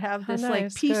just would have How this like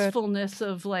nice. Good. peacefulness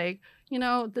of like,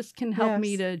 this can help me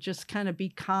Yes. to just kind of be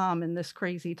calm in this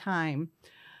crazy time.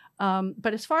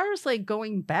 But as far as like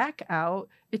going back out,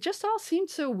 it just all seemed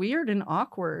so weird and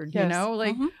awkward, Yes.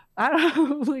 like, Mhm. I don't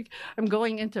know, like I'm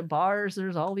going into bars.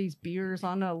 There's all these beers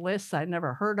on a list I'd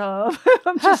never heard of.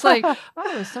 I'm just like, oh,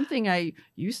 it's something I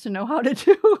used to know how to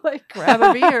do, like grab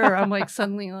a beer. I'm like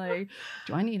suddenly like,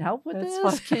 do I need help with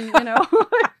That's this?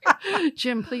 funny.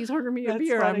 Jim, please order me a That's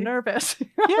beer. funny. I'm nervous.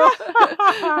 Yeah.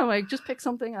 I'm like, just pick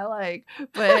something I like.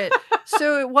 But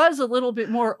so it was a little bit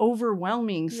more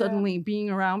overwhelming Yeah. suddenly being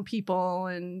around people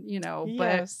and, but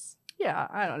Yes. yeah,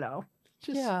 I don't know.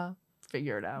 Just Yeah.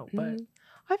 figure it out. But Mhm.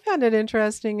 I found it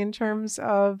interesting in terms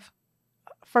of,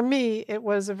 for me, it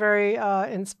was a very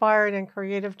inspired and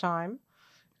creative time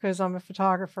because I'm a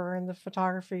photographer and the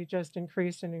photography just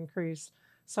increased and increased.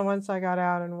 So once I got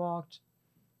out and walked,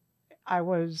 I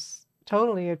was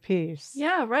totally at peace.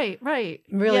 yeah, right.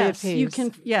 Really at Yes, you peace.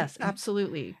 can. Yes,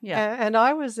 absolutely. Yeah. And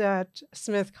I was at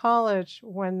Smith College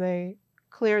when they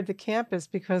cleared the campus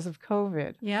because of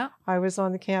COVID. Yeah. I was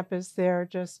on the campus there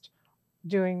just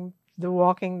doing the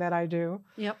walking that I do.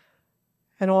 Yep.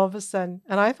 And all of a sudden,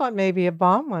 and I thought maybe a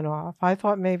bomb went off. I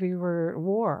thought maybe we were at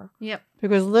war Yep.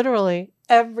 because literally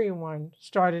everyone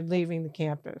started leaving the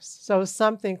campus. So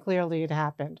something clearly had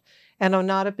happened. And I'm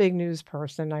not a big news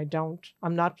person.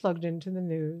 I'm not plugged into the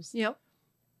news. Yep.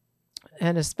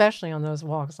 And especially on those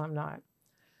walks, I'm not.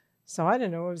 So I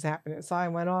didn't know what was happening. So I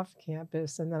went off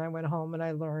campus and then I went home and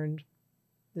I learned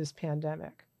this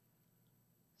pandemic.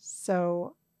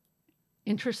 So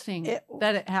Interesting It-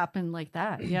 that it happened like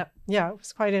that. Yep. yeah, it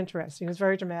was quite interesting. It was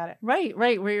very dramatic. Right.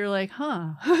 Where you're like,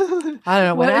 huh? I don't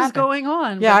know what What is happened. going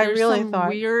on? Yeah, But I there's really some thought-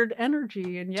 weird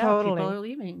energy, and Totally. people are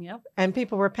leaving. Yep. And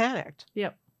people were panicked.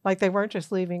 Yep. Like they weren't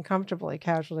just leaving comfortably,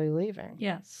 casually leaving.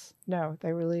 Yes. No,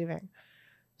 they were leaving.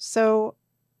 So,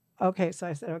 okay, so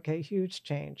I said, okay, huge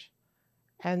change.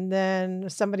 And then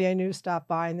somebody I knew stopped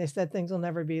by and they said things will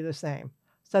never be the same.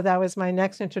 So that was my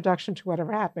next introduction to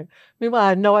whatever happened. Meanwhile, I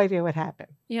had no idea what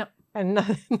happened. Yep. And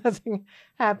nothing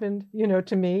happened,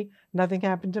 to me. Nothing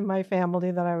happened to my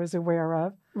family that I was aware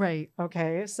of. Right.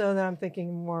 Okay, so then I'm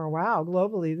thinking more, wow,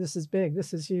 globally, this is big.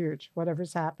 This is huge,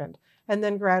 whatever's happened. And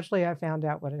then gradually I found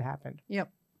out what had happened. Yep.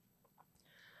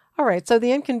 All right, so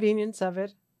the inconvenience of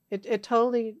it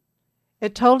totally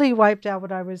wiped out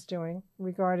what I was doing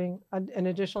regarding an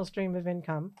additional stream of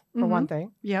income, for one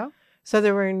thing. Yeah. So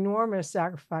there were enormous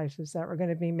sacrifices that were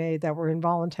going to be made that were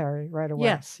involuntary right away.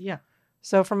 Yes. Yeah.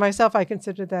 So for myself, I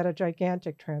considered that a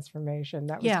gigantic transformation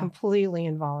that was Yeah. completely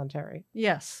involuntary.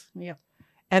 Yes. Yep.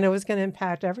 And it was going to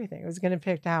impact everything. It was going to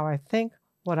impact how I think,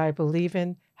 what I believe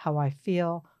in, how I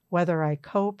feel, whether I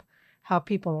cope, how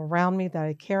people around me that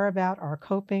I care about are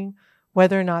coping,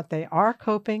 whether or not they are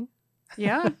coping.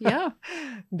 Yeah. Yeah.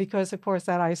 Because, of course,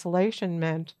 that isolation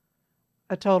meant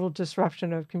a total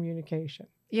disruption of communication.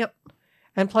 Yep.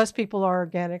 And plus, people are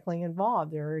organically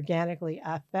involved. They're organically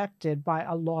affected by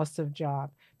a loss of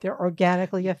job. They're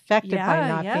organically affected by Yeah,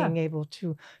 not yeah. being able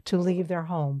to leave their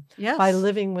home, Yes. by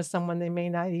living with someone they may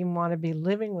not even want to be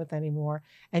living with anymore,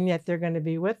 and yet they're going to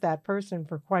be with that person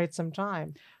for quite some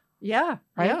time. Yeah.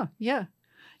 Right? Yeah. Yeah.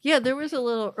 Yeah. There was a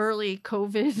little early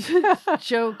COVID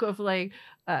joke of like,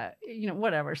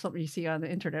 whatever, something you see on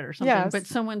the internet or something. Yes. But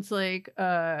someone's like,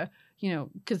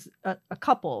 because a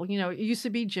couple, it used to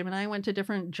be Jim and I went to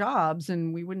different jobs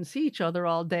and we wouldn't see each other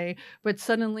all day. But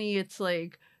suddenly it's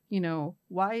like,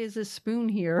 why is this spoon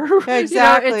here?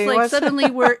 Exactly. It's like suddenly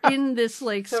we're in this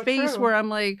like So space true. where I'm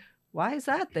like, why is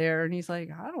that there? And he's like,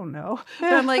 I don't know.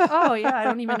 And I'm like, oh yeah, I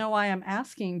don't even know why I'm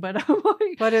asking, but I'm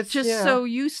like, But it's just yeah, so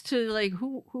used to like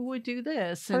who would do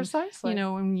this, and precisely.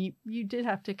 and you did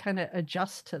have to kind of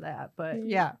adjust to that, but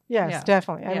yeah, Yes, yeah.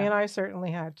 definitely. I Yeah. mean, I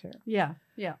certainly had to. yeah,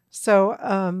 yeah, So,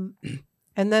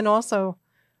 and then also,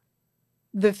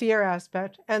 the fear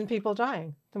aspect and people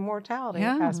dying, the mortality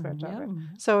aspect of it.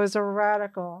 So it was a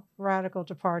radical, radical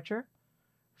departure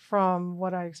from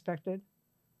what I expected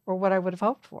or what I would have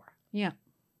hoped for. Yeah.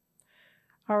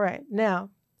 All right. Now,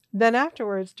 then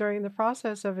afterwards, during the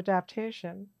process of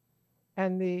adaptation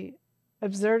and the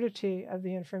absurdity of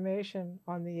the information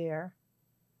on the air,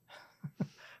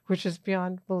 which is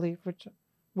beyond belief, which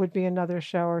would be another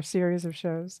show or series of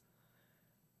shows,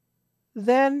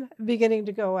 then beginning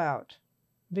to go out,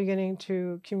 beginning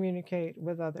to communicate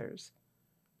with others,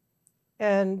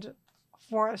 and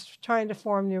trying to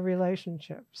form new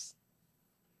relationships.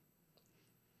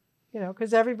 You know,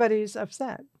 because everybody's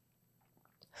upset.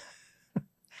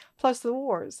 Plus the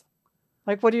wars.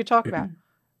 Like, what do you talk about?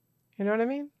 You know what I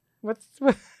mean? What's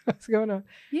going on?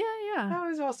 Yeah, yeah. That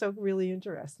was also really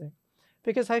interesting.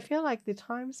 Because I feel like the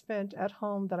time spent at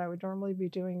home that I would normally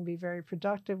be very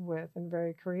productive with and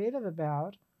very creative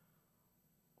about,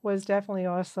 was definitely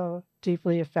also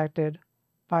deeply affected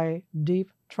by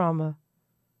deep trauma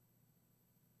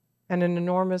and an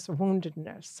enormous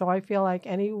woundedness. So I feel like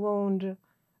any wound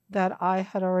that I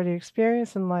had already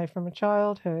experienced in life from a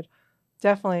childhood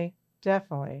definitely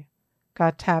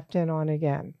got tapped in on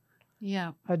again.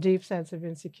 Yeah. A deep sense of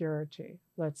insecurity,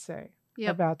 let's say,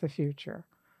 Yep. about the future.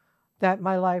 That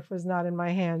my life was not in my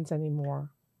hands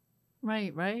anymore.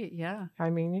 Right, right. Yeah.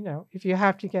 I mean, you know, if you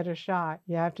have to get a shot,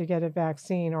 you have to get a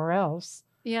vaccine or else.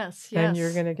 Yes, Then yes.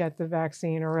 you're going to get the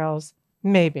vaccine or else.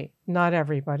 Maybe. Not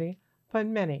everybody, but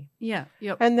many. Yeah,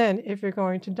 yep. And then if you're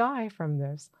going to die from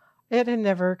this, it had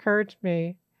never occurred to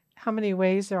me how many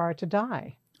ways there are to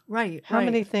die. Right, How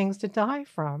many things to die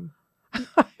from.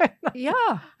 Yeah,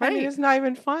 right. I mean, it's not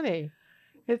even funny.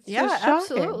 It's just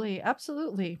shocking.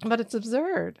 Absolutely. But it's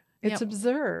absurd. It's Yep.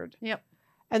 absurd. Yep.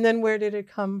 And then where did it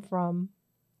come from?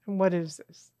 And what is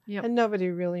this? Yep. And nobody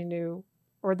really knew,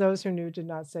 or those who knew did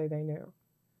not say they knew.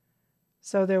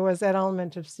 So there was that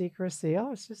element of secrecy.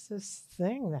 Oh, it's just this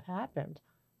thing that happened.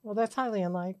 Well, that's highly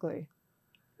unlikely.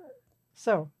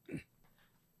 So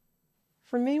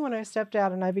for me, when I stepped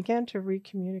out and I began to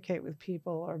recommunicate with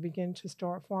people or begin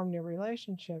to form new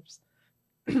relationships,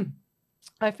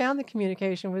 I found the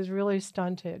communication was really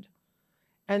stunted.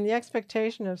 And the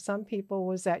expectation of some people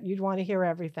was that you'd want to hear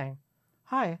everything.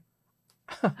 Hi.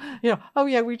 You know, oh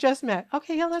yeah, we just met.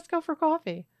 Okay, yeah, let's go for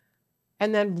coffee.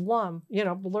 And then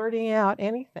blurting out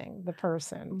anything, the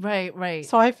person. Right, right.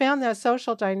 So I found that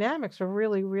social dynamics were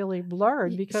really, really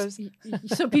blurred because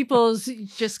so people's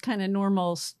just kind of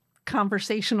normal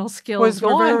conversational skills was were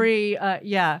gone. very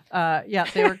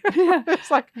they were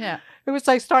It's like it was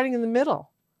like starting in the middle.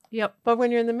 Yep. But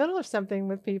when you're in the middle of something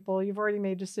with people, you've already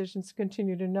made decisions to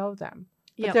continue to know them.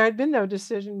 But Yep. there had been no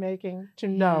decision making to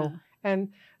know. And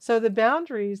so the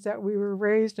boundaries that we were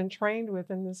raised and trained with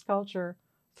in this culture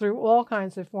through all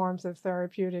kinds of forms of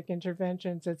therapeutic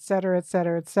interventions, et cetera,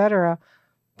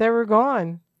 they were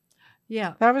gone.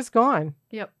 Yeah. That was gone.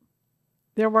 Yep.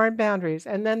 There weren't boundaries.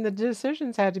 And then the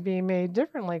decisions had to be made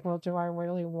differently. Well, do I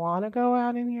really want to go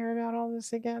out and hear about all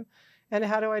this again? And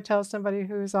how do I tell somebody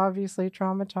who's obviously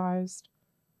traumatized,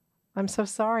 I'm so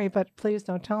sorry, but please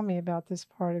don't tell me about this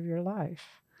part of your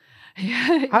life?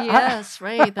 Yes,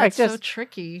 right. That's so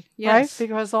tricky. Yes. Right?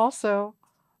 Because also,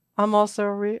 I'm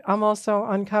also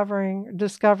uncovering,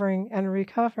 discovering, and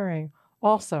recovering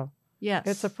also. Yes.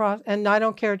 It's a process. And I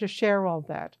don't care to share all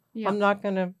that. Yeah. I'm not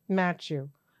going to match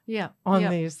you Yeah. on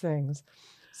these things.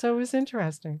 So it was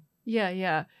interesting.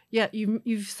 Yeah.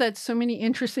 You've said so many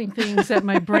interesting things that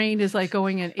my brain is like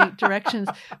going in 8 directions.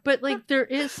 But like there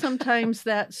is sometimes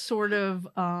that sort of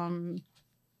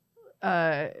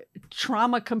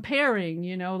trauma comparing,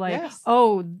 like, Yes.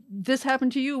 oh, this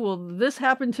happened to you. Well, this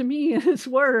happened to me and it's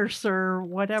worse or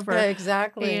whatever.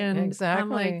 Exactly. And exactly. I'm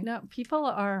like, no, people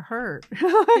are hurt.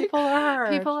 People are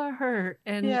hurt. People are hurt.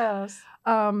 And yes.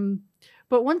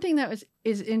 But one thing that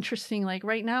is interesting, like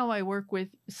right now I work with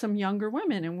some younger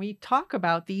women and we talk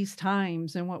about these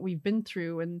times and what we've been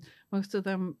through. And most of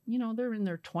them, they're in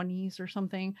their 20s or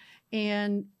something.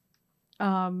 And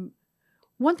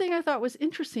one thing I thought was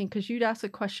interesting, because you'd asked a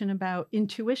question about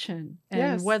intuition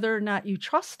and whether or not you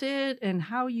trust it and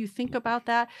how you think about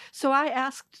that. So I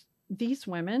asked these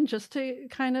women just to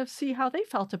kind of see how they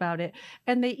felt about it.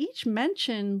 And they each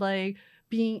mentioned like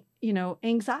being,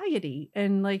 anxiety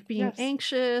and like being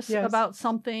anxious about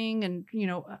something and,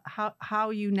 how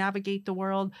you navigate the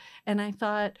world. And I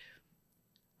thought,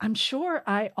 I'm sure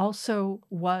I also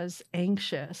was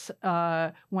anxious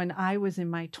when I was in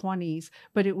my 20s,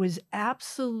 but it was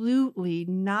absolutely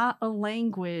not a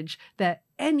language that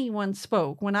anyone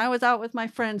spoke. When I was out with my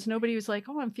friends, nobody was like,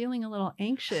 "Oh, I'm feeling a little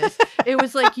anxious." It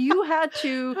was like you had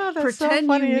to Oh, that's so pretend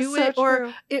funny. you It's knew so it, or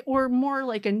true. or more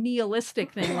like a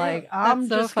nihilistic thing, like That's I'm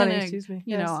so just funny. gonna, Excuse me.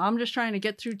 you know, Yes. I'm just trying to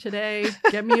get through today.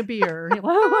 Get me a beer,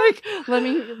 like let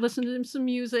me listen to some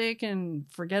music and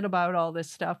forget about all this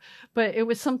stuff. But it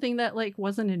was something that like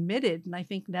wasn't admitted, and I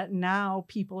think that now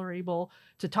people are able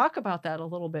to talk about that a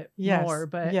little bit more. Yes.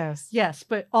 But Yes. yes,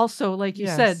 but also like you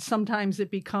said, Yes. sometimes it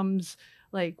becomes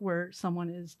like where someone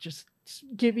is just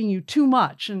giving you too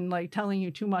much and like telling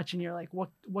you too much, and you're like,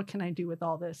 what can I do with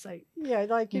all this? Yeah,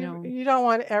 like You know. you don't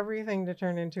want everything to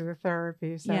turn into a therapy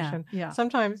Yeah, session. yeah,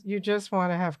 Sometimes you just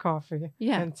want to have coffee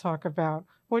yeah, and talk about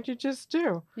what you just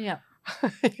do. yeah,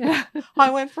 You know, yeah, I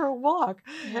went for a walk,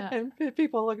 yeah, and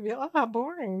people look at me, oh, how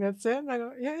boring. That's it. And I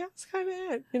go, yeah, that's kind of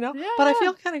it, yeah, But I yeah.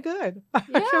 feel kind of good. I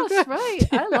feel Yes, good. right.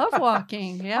 I love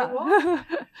walking. I walked, Yeah.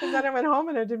 and then I went home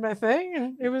and I did my thing,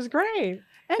 and it was great.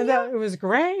 And And yeah, that it was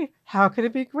great. How could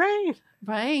it be great?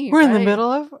 right, We're in the right.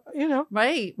 middle of,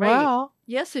 Right, right. well,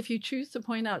 Yes, if you choose to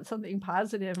point out something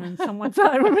positive and someone's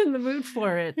not in the mood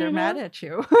for it, they're you mad know, at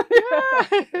you.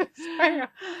 yeah.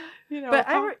 But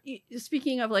How,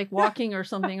 speaking of like walking or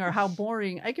something or how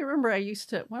boring, I can remember I used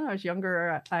to, when I was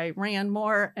younger, I ran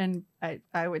more, and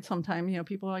I would sometimes,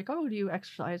 people are like, "Oh, do you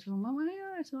exercise?" I'm like,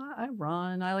 "Yeah, so I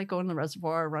run. I like going to the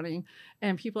reservoir running."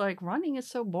 And people are like, "Running is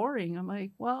so boring." I'm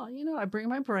like, "Well, I bring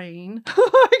my brain."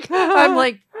 I'm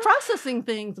like processing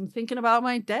things. I'm thinking about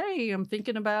my day. I'm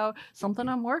thinking about something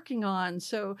I'm working on.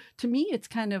 So to me, it's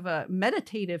kind of a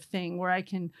meditative thing where I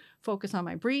can focus on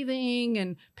my breathing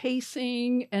and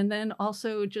pacing, and then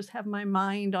also just have my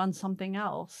mind on something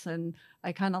else. And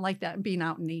I kind of like that, being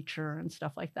out in nature and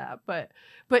stuff like that. But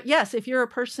yes, if you're a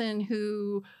person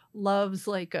who loves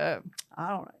like I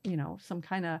don't some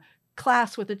kind of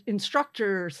class with an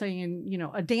instructor saying,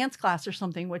 a dance class or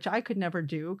something, which I could never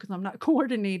do because I'm not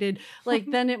coordinated, like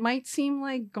then it might seem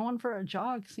like going for a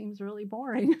jog seems really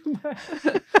boring. But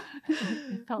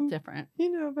it felt different.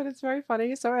 but it's very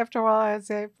funny. So after a while, I'd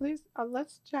say, please,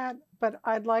 let's chat, but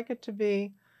I'd like it to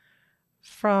be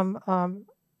from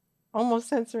almost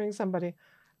censoring somebody.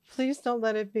 Please don't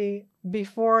let it be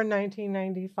before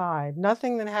 1995.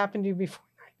 Nothing that happened to you before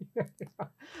 1995.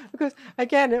 Because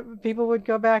again, people would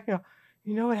go back and go,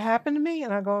 you know what happened to me?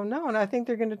 And I go, no. And I think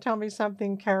they're going to tell me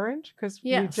something current because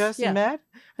we Yes, just yes. met.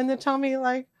 And they tell me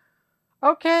like,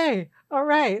 okay, all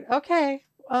right, okay.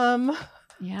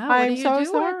 Yeah, what I'm do you so do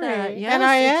with that? sorry. Yes, And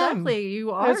I am. exactly. You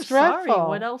are It's sorry. dreadful.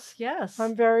 What else? Yes.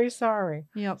 I'm very sorry.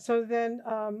 Yep. So then,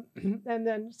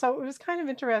 so it was kind of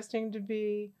interesting to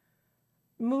be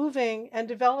moving and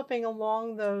developing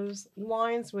along those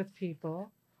lines with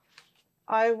people.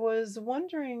 I was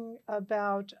wondering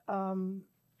about,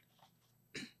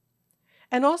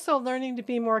 and also learning to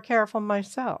be more careful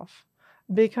myself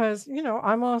because,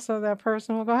 I'm also that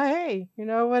person who'll go, hey,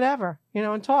 whatever,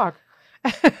 and talk.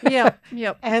 Yep.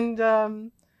 Yep.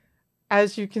 And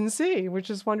as you can see, which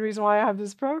is one reason why I have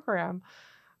this program.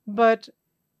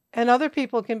 And other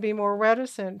people can be more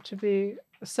reticent to be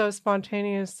so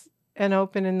spontaneous and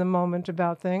open in the moment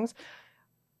about things.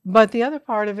 But the other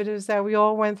part of it is that we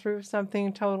all went through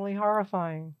something totally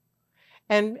horrifying.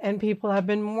 And people have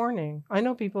been mourning. I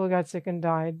know people who got sick and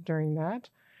died during that.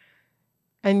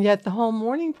 And yet the whole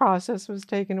mourning process was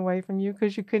taken away from you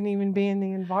because you couldn't even be in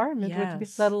the environment,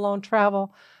 Yes. let alone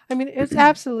travel. I mean, it's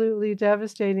absolutely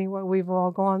devastating what we've all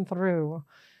gone through.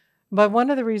 But one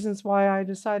of the reasons why I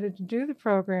decided to do the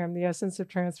program, The Essence of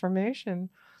Transformation,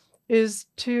 is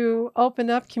to open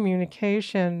up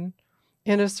communication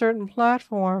in a certain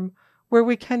platform where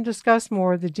we can discuss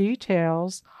more of the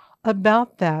details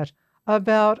about that,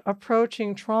 about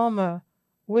approaching trauma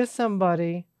with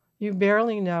somebody you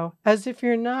barely know, as if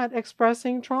you're not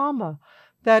expressing trauma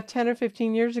that 10 or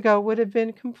 15 years ago would have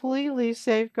been completely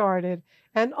safeguarded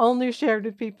and only shared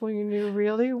with people you knew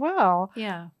really well.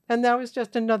 Yeah. And that was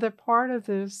just another part of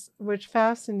this which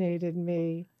fascinated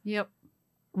me. Yep.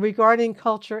 Regarding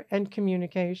culture and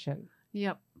communication.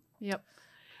 Yep. Yep.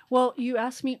 Well, you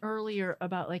asked me earlier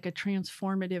about like a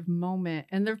transformative moment,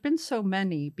 and there've been so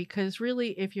many because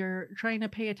really, if you're trying to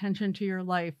pay attention to your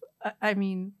life, I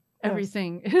mean, Yes.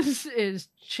 everything is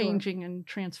Sure. changing and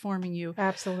transforming you.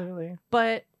 Absolutely.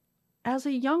 But as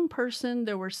a young person,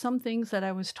 there were some things that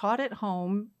I was taught at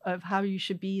home of how you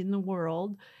should be in the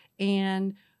world,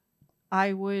 and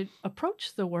I would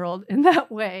approach the world in that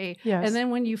way. Yes. And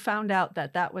then when you found out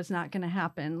that that was not going to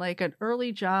happen, like an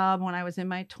early job when I was in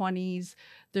my 20s,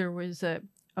 there was a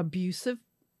abusive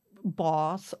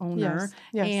boss owner,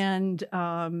 Yes. and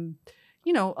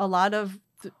a lot of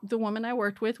the woman I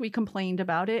worked with, we complained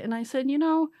about it. And I said,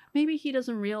 maybe he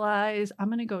doesn't realize I'm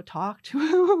going to go talk to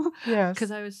him. Yes.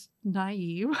 Because I was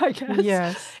naive, I guess.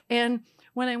 Yes. And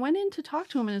when I went in to talk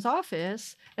to him in his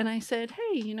office and I said,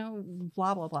 hey,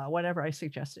 blah, blah, blah, whatever I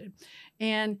suggested.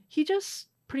 And he just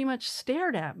pretty much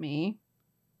stared at me.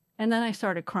 And then I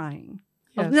started crying.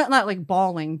 Yes. Not like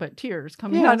bawling, but tears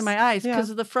coming out of my eyes because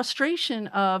of the frustration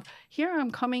of here I'm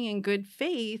coming in good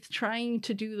faith, trying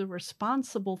to do the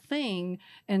responsible thing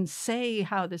and say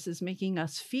how this is making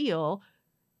us feel.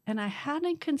 And I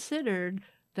hadn't considered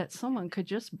that someone could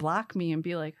just block me and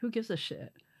be like, who gives a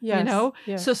shit? Yes.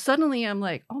 Yes. So suddenly I'm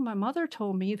like, oh, my mother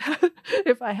told me that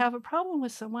if I have a problem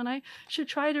with someone, I should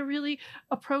try to really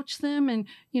approach them and,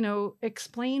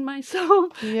 explain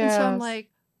myself. Yes. And so I'm like,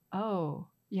 oh,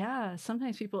 yeah,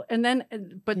 sometimes people,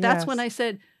 but that's when I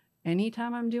said,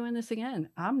 anytime I'm doing this again,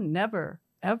 I'm never,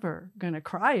 ever going to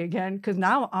cry again because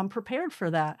now I'm prepared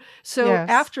for that. So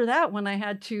after that, when I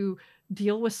had to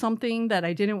deal with something that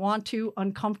I didn't want to,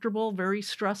 uncomfortable, very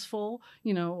stressful,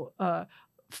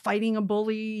 fighting a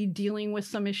bully, dealing with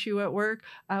some issue at work,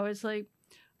 I was like,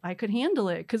 I could handle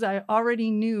it because I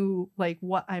already knew like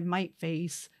what I might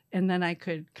face. And then I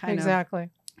could kind of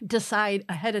decide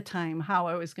ahead of time how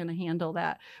I was going to handle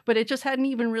that. But it just hadn't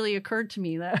even really occurred to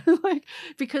me that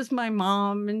because my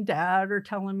mom and dad are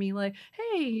telling me like,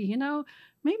 hey,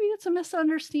 maybe it's a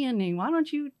misunderstanding. Why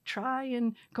don't you try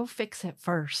and go fix it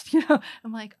first?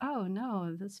 I'm like, oh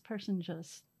no, this person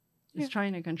just is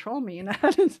trying to control me. And I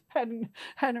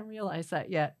hadn't realized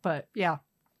that yet, but yeah.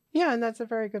 Yeah. And that's a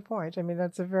very good point. I mean,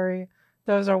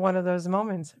 those are one of those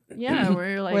moments. Yeah. Where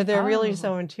you're like, where they're really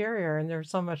so interior and there's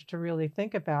so much to really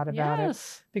think about it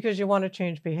because you want to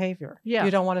change behavior. Yeah. You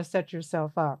don't want to set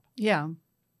yourself up. Yeah.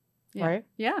 Right?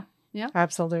 Yeah. Yeah.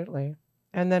 Absolutely.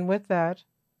 And then with that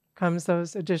comes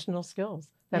those additional skills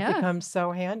that become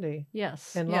so handy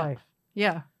in life.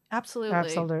 Yeah. Absolutely.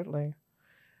 Absolutely.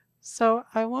 So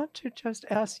I want to just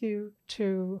ask you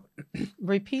to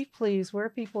repeat, please, where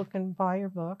people can buy your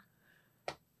book.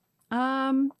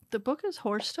 The book is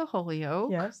Horse to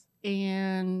Holyoke. Yes.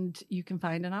 And you can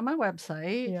find it on my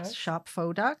website,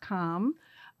 shopfo.com.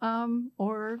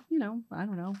 Or, I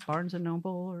don't know, Barnes and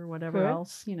Noble or whatever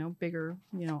else, bigger,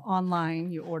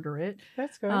 online, you order it.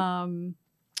 That's good.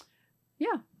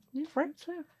 Yeah. Right.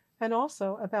 And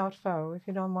also about Fo, if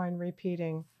you don't mind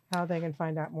repeating how they can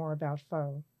find out more about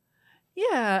Fo.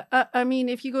 Yeah. I mean,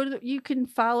 if you go you can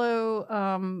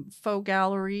follow Fo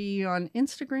Gallery on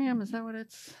Instagram. Is that what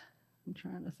it's? I'm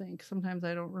trying to think. Sometimes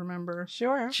I don't remember.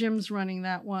 Sure. Jim's running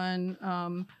that one.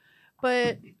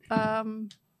 But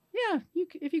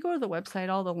if you go to the website,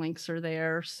 all the links are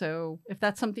there. So if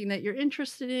that's something that you're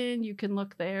interested in, you can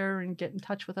look there and get in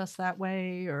touch with us that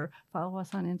way or follow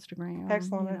us on Instagram.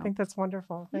 Excellent. I think that's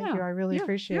wonderful. Thank you. I really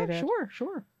appreciate it.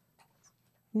 Sure.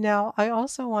 Now, I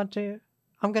also I'm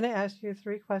going to ask you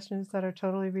 3 questions that are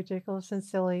totally ridiculous and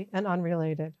silly and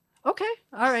unrelated. Okay.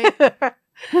 All right.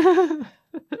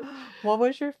 What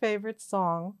was your favorite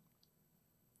song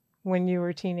when you were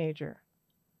a teenager?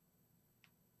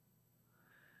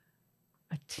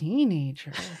 A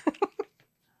teenager?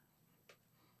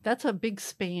 That's a big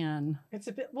span. It's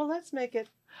a bit, well, let's make it,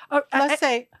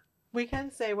 we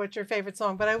can say what's your favorite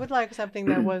song, but I would like something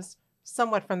that was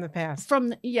somewhat from the past.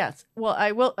 Yes. Well,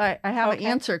 I have an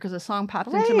answer because a song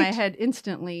popped into my head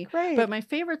instantly. Great. But my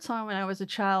favorite song when I was a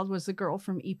child was The Girl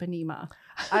from Ipanema.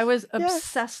 I was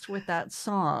obsessed with that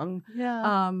song.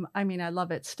 Yeah. I mean, I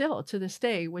love it still to this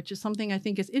day, which is something I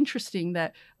think is interesting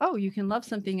that, you can love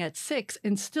something at 6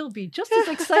 and still be just as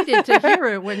excited to hear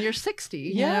it when you're 60.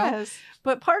 You know?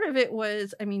 But part of it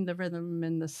was, I mean, the rhythm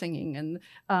and the singing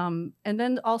and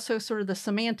then also sort of the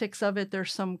semantics of it.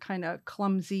 There's some kind of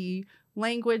clumsy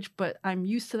language, but I'm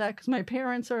used to that because my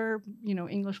parents are,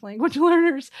 English language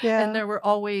learners. Yeah. And there were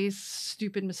always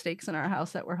stupid mistakes in our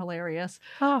house that were hilarious.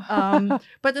 Oh.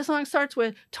 But the song starts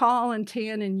with tall and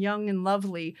tan and young and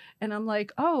lovely. And I'm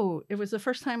like, it was the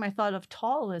first time I thought of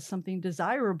tall as something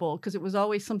desirable because it was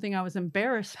always something I was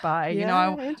embarrassed by.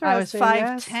 I was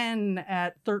 5'10"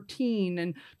 at 13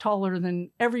 and taller than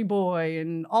every boy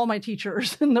and all my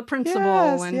teachers and the principal.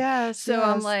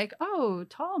 I'm like,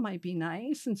 tall might be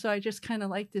nice. And so I just kind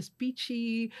of like this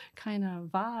beachy kind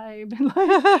of vibe.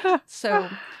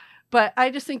 But I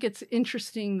just think it's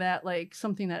interesting that like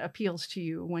something that appeals to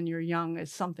you when you're young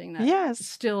is something that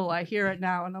still I hear it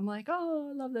now and I'm like, I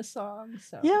love this song.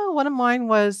 So one of mine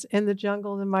was In the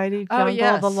Jungle, the Mighty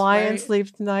Jungle, the lion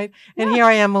sleeps tonight. And here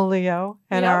I am a Leo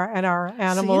and our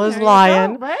animal is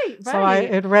lion. Right. So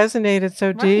it resonated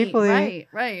so deeply.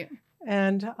 Right.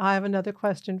 And I have another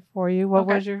question for you.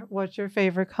 What's your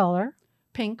favorite color?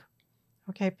 Pink.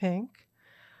 Okay, pink.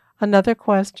 Another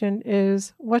question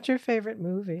is, what's your favorite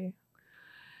movie?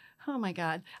 Oh my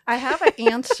God. I have an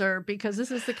answer because this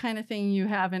is the kind of thing you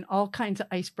have in all kinds of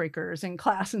icebreakers in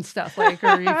class and stuff, like,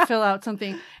 or you fill out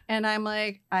something. And I'm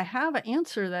like, I have an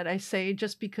answer that I say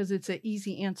just because it's an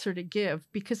easy answer to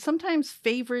give. Because sometimes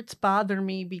favorites bother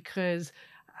me because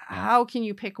how can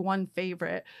you pick one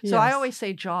favorite? So I Yes. always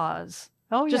say Jaws.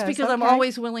 Oh, Just yes. because I'm Okay.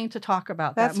 always willing to talk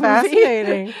about That's that movie.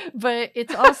 fascinating. But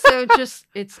it's also just,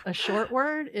 it's a short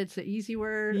word. It's an easy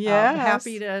word. I'm Yes.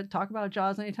 happy to talk about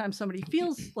Jaws anytime somebody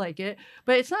feels like it.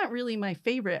 But it's not really my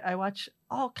favorite. I watch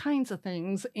all kinds of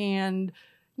things, and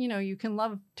you know, you can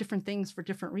love different things for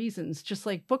different reasons, just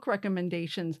like book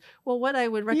recommendations. Well, what I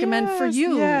would recommend for Yes,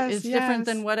 you yes, is different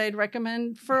than yes. what I'd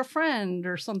recommend for a friend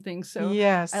or something. So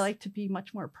Yes. I like to be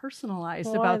much more personalized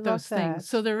Oh, I about love those things.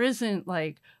 So that. there isn't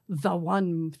like the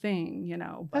one thing, you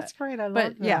know, That's great. I love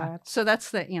but yeah, that. so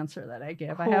that's the answer that I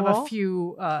give. I have a Cool.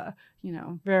 few, you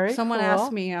know, Very someone asked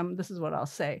cool. me, this is what I'll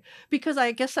say, because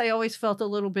I guess I always felt a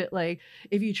little bit like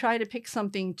if you try to pick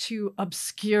something too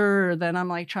obscure, then I'm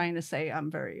like trying to say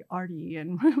I'm very arty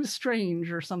and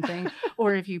strange or something.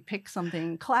 Or if you pick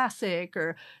something classic,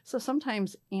 or so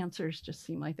sometimes answers just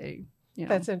seem like they, you know.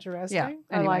 That's interesting. Yeah.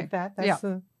 I Anyway. like that. Yeah.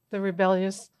 That's the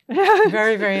rebellious,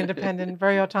 very, very independent,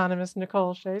 very autonomous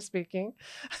Nicole Shea speaking.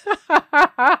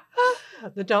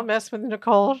 The Don't Mess with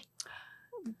Nicole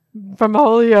from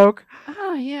Holyoke.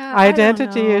 Oh, yeah.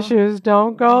 Identity issues.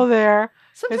 Don't go there.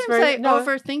 Sometimes I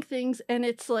overthink things, and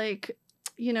it's like,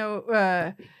 you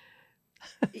know,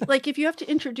 like if you have to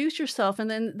introduce yourself and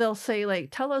then they'll say like,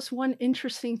 tell us one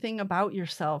interesting thing about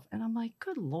yourself. And I'm like,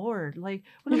 good Lord, like,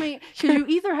 what am I, because you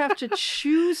either have to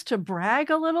choose to brag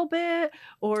a little bit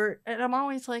and I'm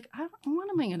always like, what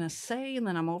am I going to say? And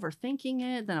then I'm overthinking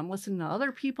it. Then I'm listening to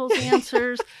other people's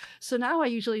answers. So now I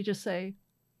usually just say,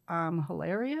 I'm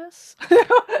hilarious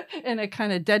and a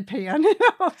kind of deadpan, you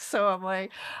know? So I'm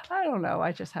like, I don't know.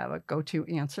 I just have a go-to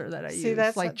answer that I use,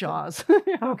 that's like Jaws.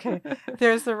 Okay.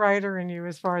 There's the writer in you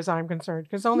as far as I'm concerned,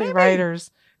 because only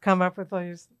writers come up with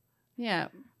these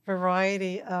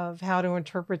variety of how to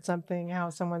interpret something, how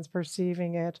someone's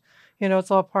perceiving it. You know,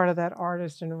 it's all part of that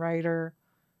artist and writer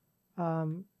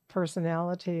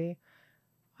personality.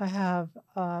 I have,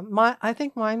 I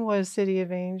think mine was City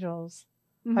of Angels.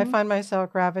 Mm-hmm. I find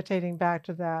myself gravitating back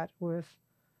to that with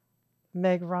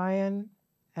Meg Ryan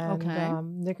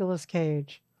and Nicolas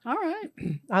Cage. All right.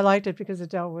 I liked it because it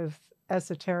dealt with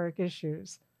esoteric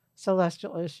issues,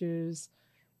 celestial issues,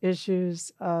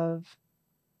 issues of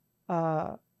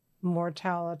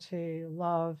mortality,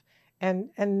 love,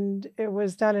 and it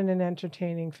was done in an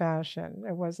entertaining fashion.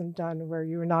 It wasn't done where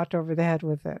you were knocked over the head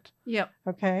with it. Yep.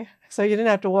 Okay? So you didn't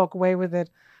have to walk away with it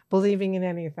believing in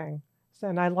anything.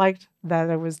 And I liked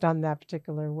that it was done that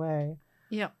particular way.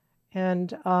 Yeah.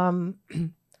 And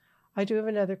I do have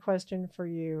another question for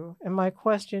you. And my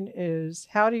question is,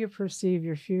 how do you perceive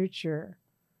your future?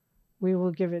 We will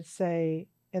give it, say,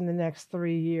 in the next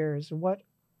 3 years. What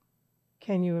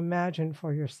can you imagine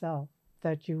for yourself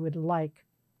that you would like?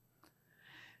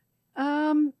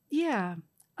 Yeah.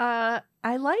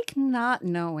 I like not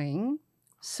knowing.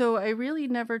 So I really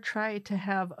never try to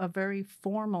have a very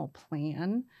formal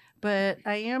plan. But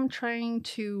I am trying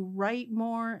to write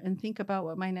more and think about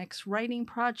what my next writing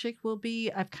project will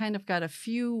be. I've kind of got a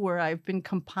few where I've been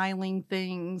compiling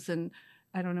things, and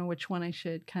I don't know which one I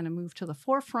should kind of move to the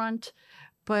forefront.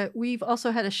 But we've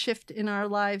also had a shift in our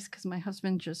lives because my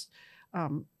husband just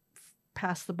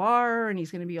passed the bar and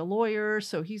he's going to be a lawyer.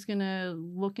 So he's going to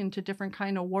look into different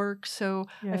kind of work. So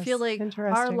I feel like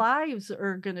our lives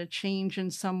are going to change in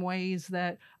some ways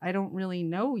that I don't really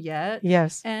know yet.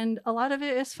 Yes. And a lot of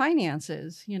it is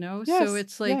finances, you know? Yes. So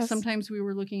it's like sometimes we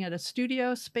were looking at a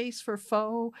studio space for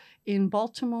Faux in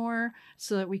Baltimore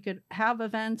so that we could have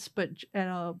events, but at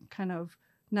a kind of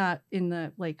not in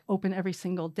the like open every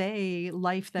single day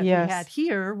life that we had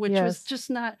here, which was just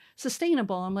not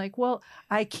sustainable. I'm like, well,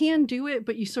 I can do it,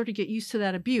 but you sort of get used to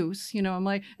that abuse. You know, I'm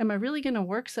like, am I really going to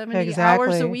work 70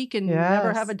 hours a week and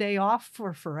never have a day off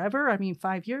for forever? I mean,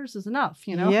 5 years is enough,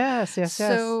 you know? Yes.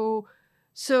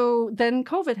 So then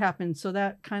COVID happened. So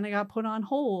that kind of got put on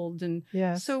hold. And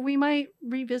so we might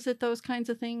revisit those kinds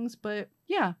of things, but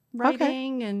yeah,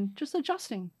 writing and just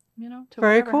adjusting, you know, to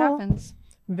whatever happens.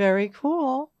 Very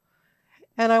cool.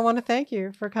 And I want to thank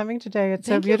you for coming today. It's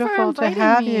so beautiful to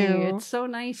have you. It's so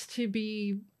nice to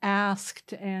be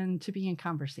asked and to be in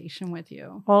conversation with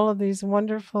you. All of these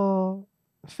wonderful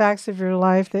facts of your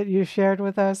life that you shared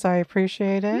with us. I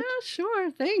appreciate it. Yeah,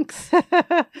 sure. Thanks.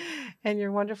 And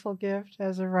your wonderful gift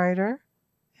as a writer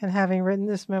and having written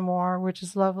this memoir, which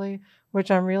is lovely,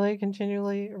 which I'm really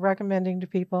continually recommending to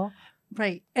people.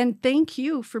 Right. And thank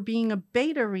you for being a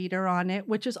beta reader on it,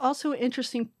 which is also an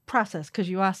interesting process because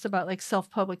you asked about like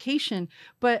self-publication.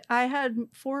 But I had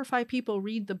 4 or 5 people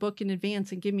read the book in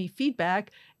advance and give me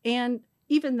feedback. And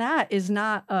even that is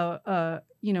not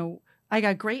I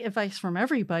got great advice from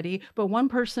everybody, but one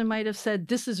person might have said,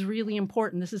 this is really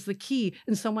important. This is the key.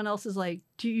 And someone else is like,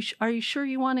 are you sure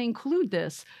you want to include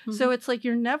this? Mhm. So it's like,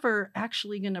 you're never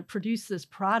actually going to produce this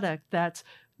product that's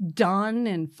done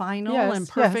and final and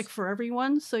perfect for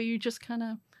everyone. So you just kind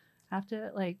of have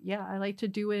to I like to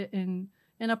do it in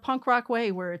a punk rock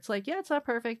way where it's like, yeah, it's not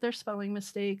perfect. There's spelling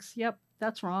mistakes. Yep,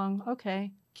 that's wrong.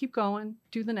 Okay, keep going.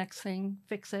 Do the next thing.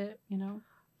 Fix it,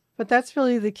 But that's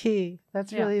really the key.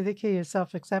 That's Yeah. really the key is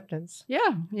self-acceptance.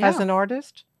 Yeah. As an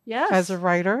artist, Yes. as a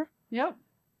writer, Yep.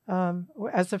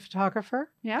 as a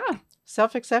photographer, Yeah.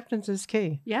 self-acceptance is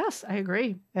key. Yes, I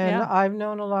agree. And Yeah. I've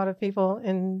known a lot of people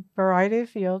in a variety of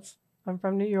fields. I'm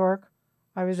from New York.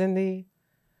 I was in the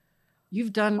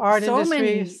You've done art so industry,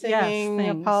 many singing,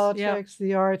 things. politics,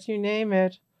 the arts, you name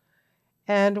it.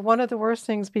 And one of the worst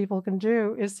things people can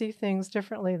do is see things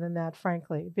differently than that,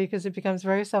 frankly, because it becomes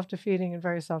very self-defeating and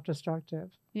very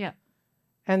self-destructive. Yeah.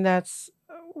 And that's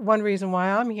one reason why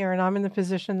I'm here and I'm in the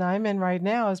position that I'm in right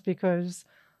now is because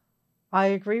I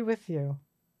agree with you.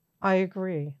 I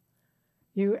agree.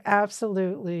 You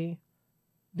absolutely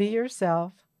be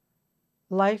yourself.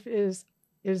 Life is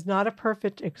not a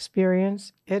perfect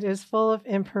experience. It is full of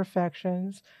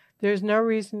imperfections. There's no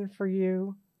reason for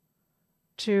you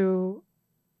to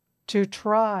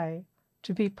try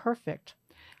to be perfect.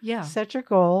 Yeah. Set your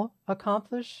goal,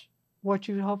 accomplish what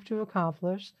you hope to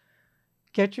accomplish,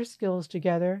 get your skills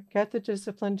together, get the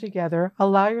discipline together,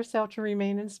 allow yourself to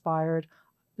remain inspired.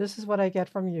 This is what I get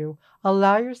from you.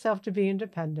 Allow yourself to be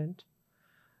independent.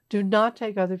 Do not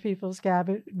take other people's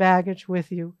baggage with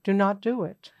you. Do not do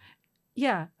it.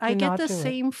 Yeah, I get the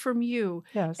same from you.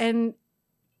 Yes. And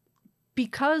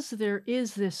because there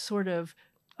is this sort of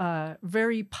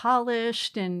very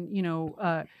polished and,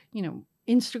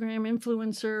 Instagram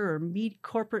influencer or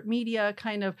corporate media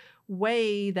kind of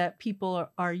way that people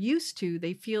are used to,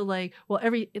 they feel like, well,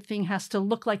 everything has to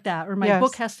look like that, or my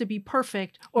book has to be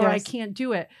perfect, or I can't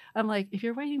do it. I'm like, if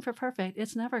you're waiting for perfect,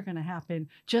 it's never going to happen.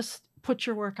 Just put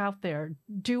your work out there,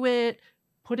 do it,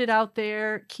 put it out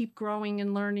there, keep growing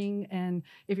and learning. And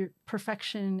if your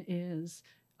perfection is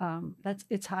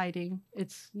it's hiding,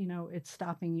 it's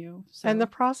stopping you. So. And the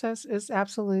process is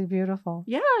absolutely beautiful.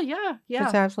 Yeah.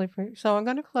 It's absolutely pretty. So I'm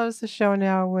going to close the show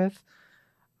now with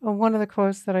one of the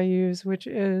quotes that I use, which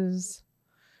is,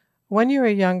 when you are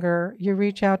younger, you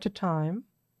reach out to time.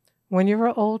 When you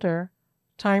are older,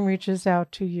 time reaches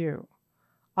out to you.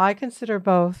 I consider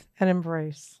both an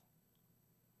embrace.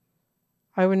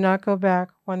 I would not go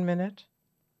back 1 minute,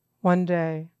 1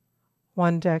 day,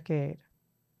 1 decade.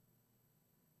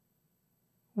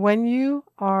 When you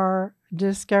are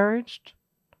discouraged,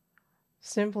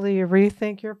 simply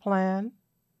rethink your plan,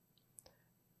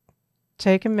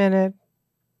 take a minute,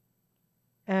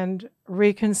 and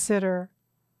reconsider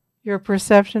your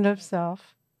perception of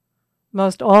self.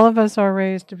 Most all of us are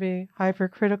raised to be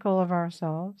hypercritical of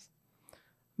ourselves.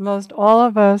 Most all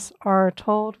of us are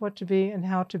told what to be and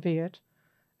how to be it.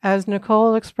 As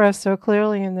Nicole expressed so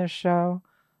clearly in this show,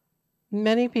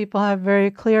 many people have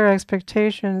very clear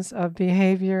expectations of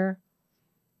behavior,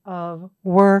 of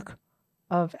work,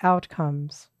 of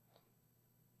outcomes.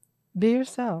 Be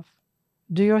yourself.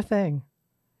 Do your thing.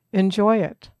 Enjoy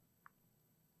it.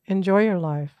 Enjoy your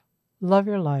life. Love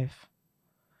your life.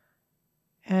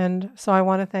 And so I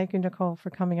want to thank you, Nicole, for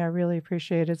coming. I really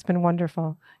appreciate it. It's been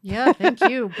wonderful. Yeah, thank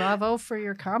you. Bravo for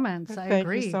your comments. I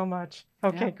agree. Thank you so much.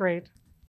 Okay, great.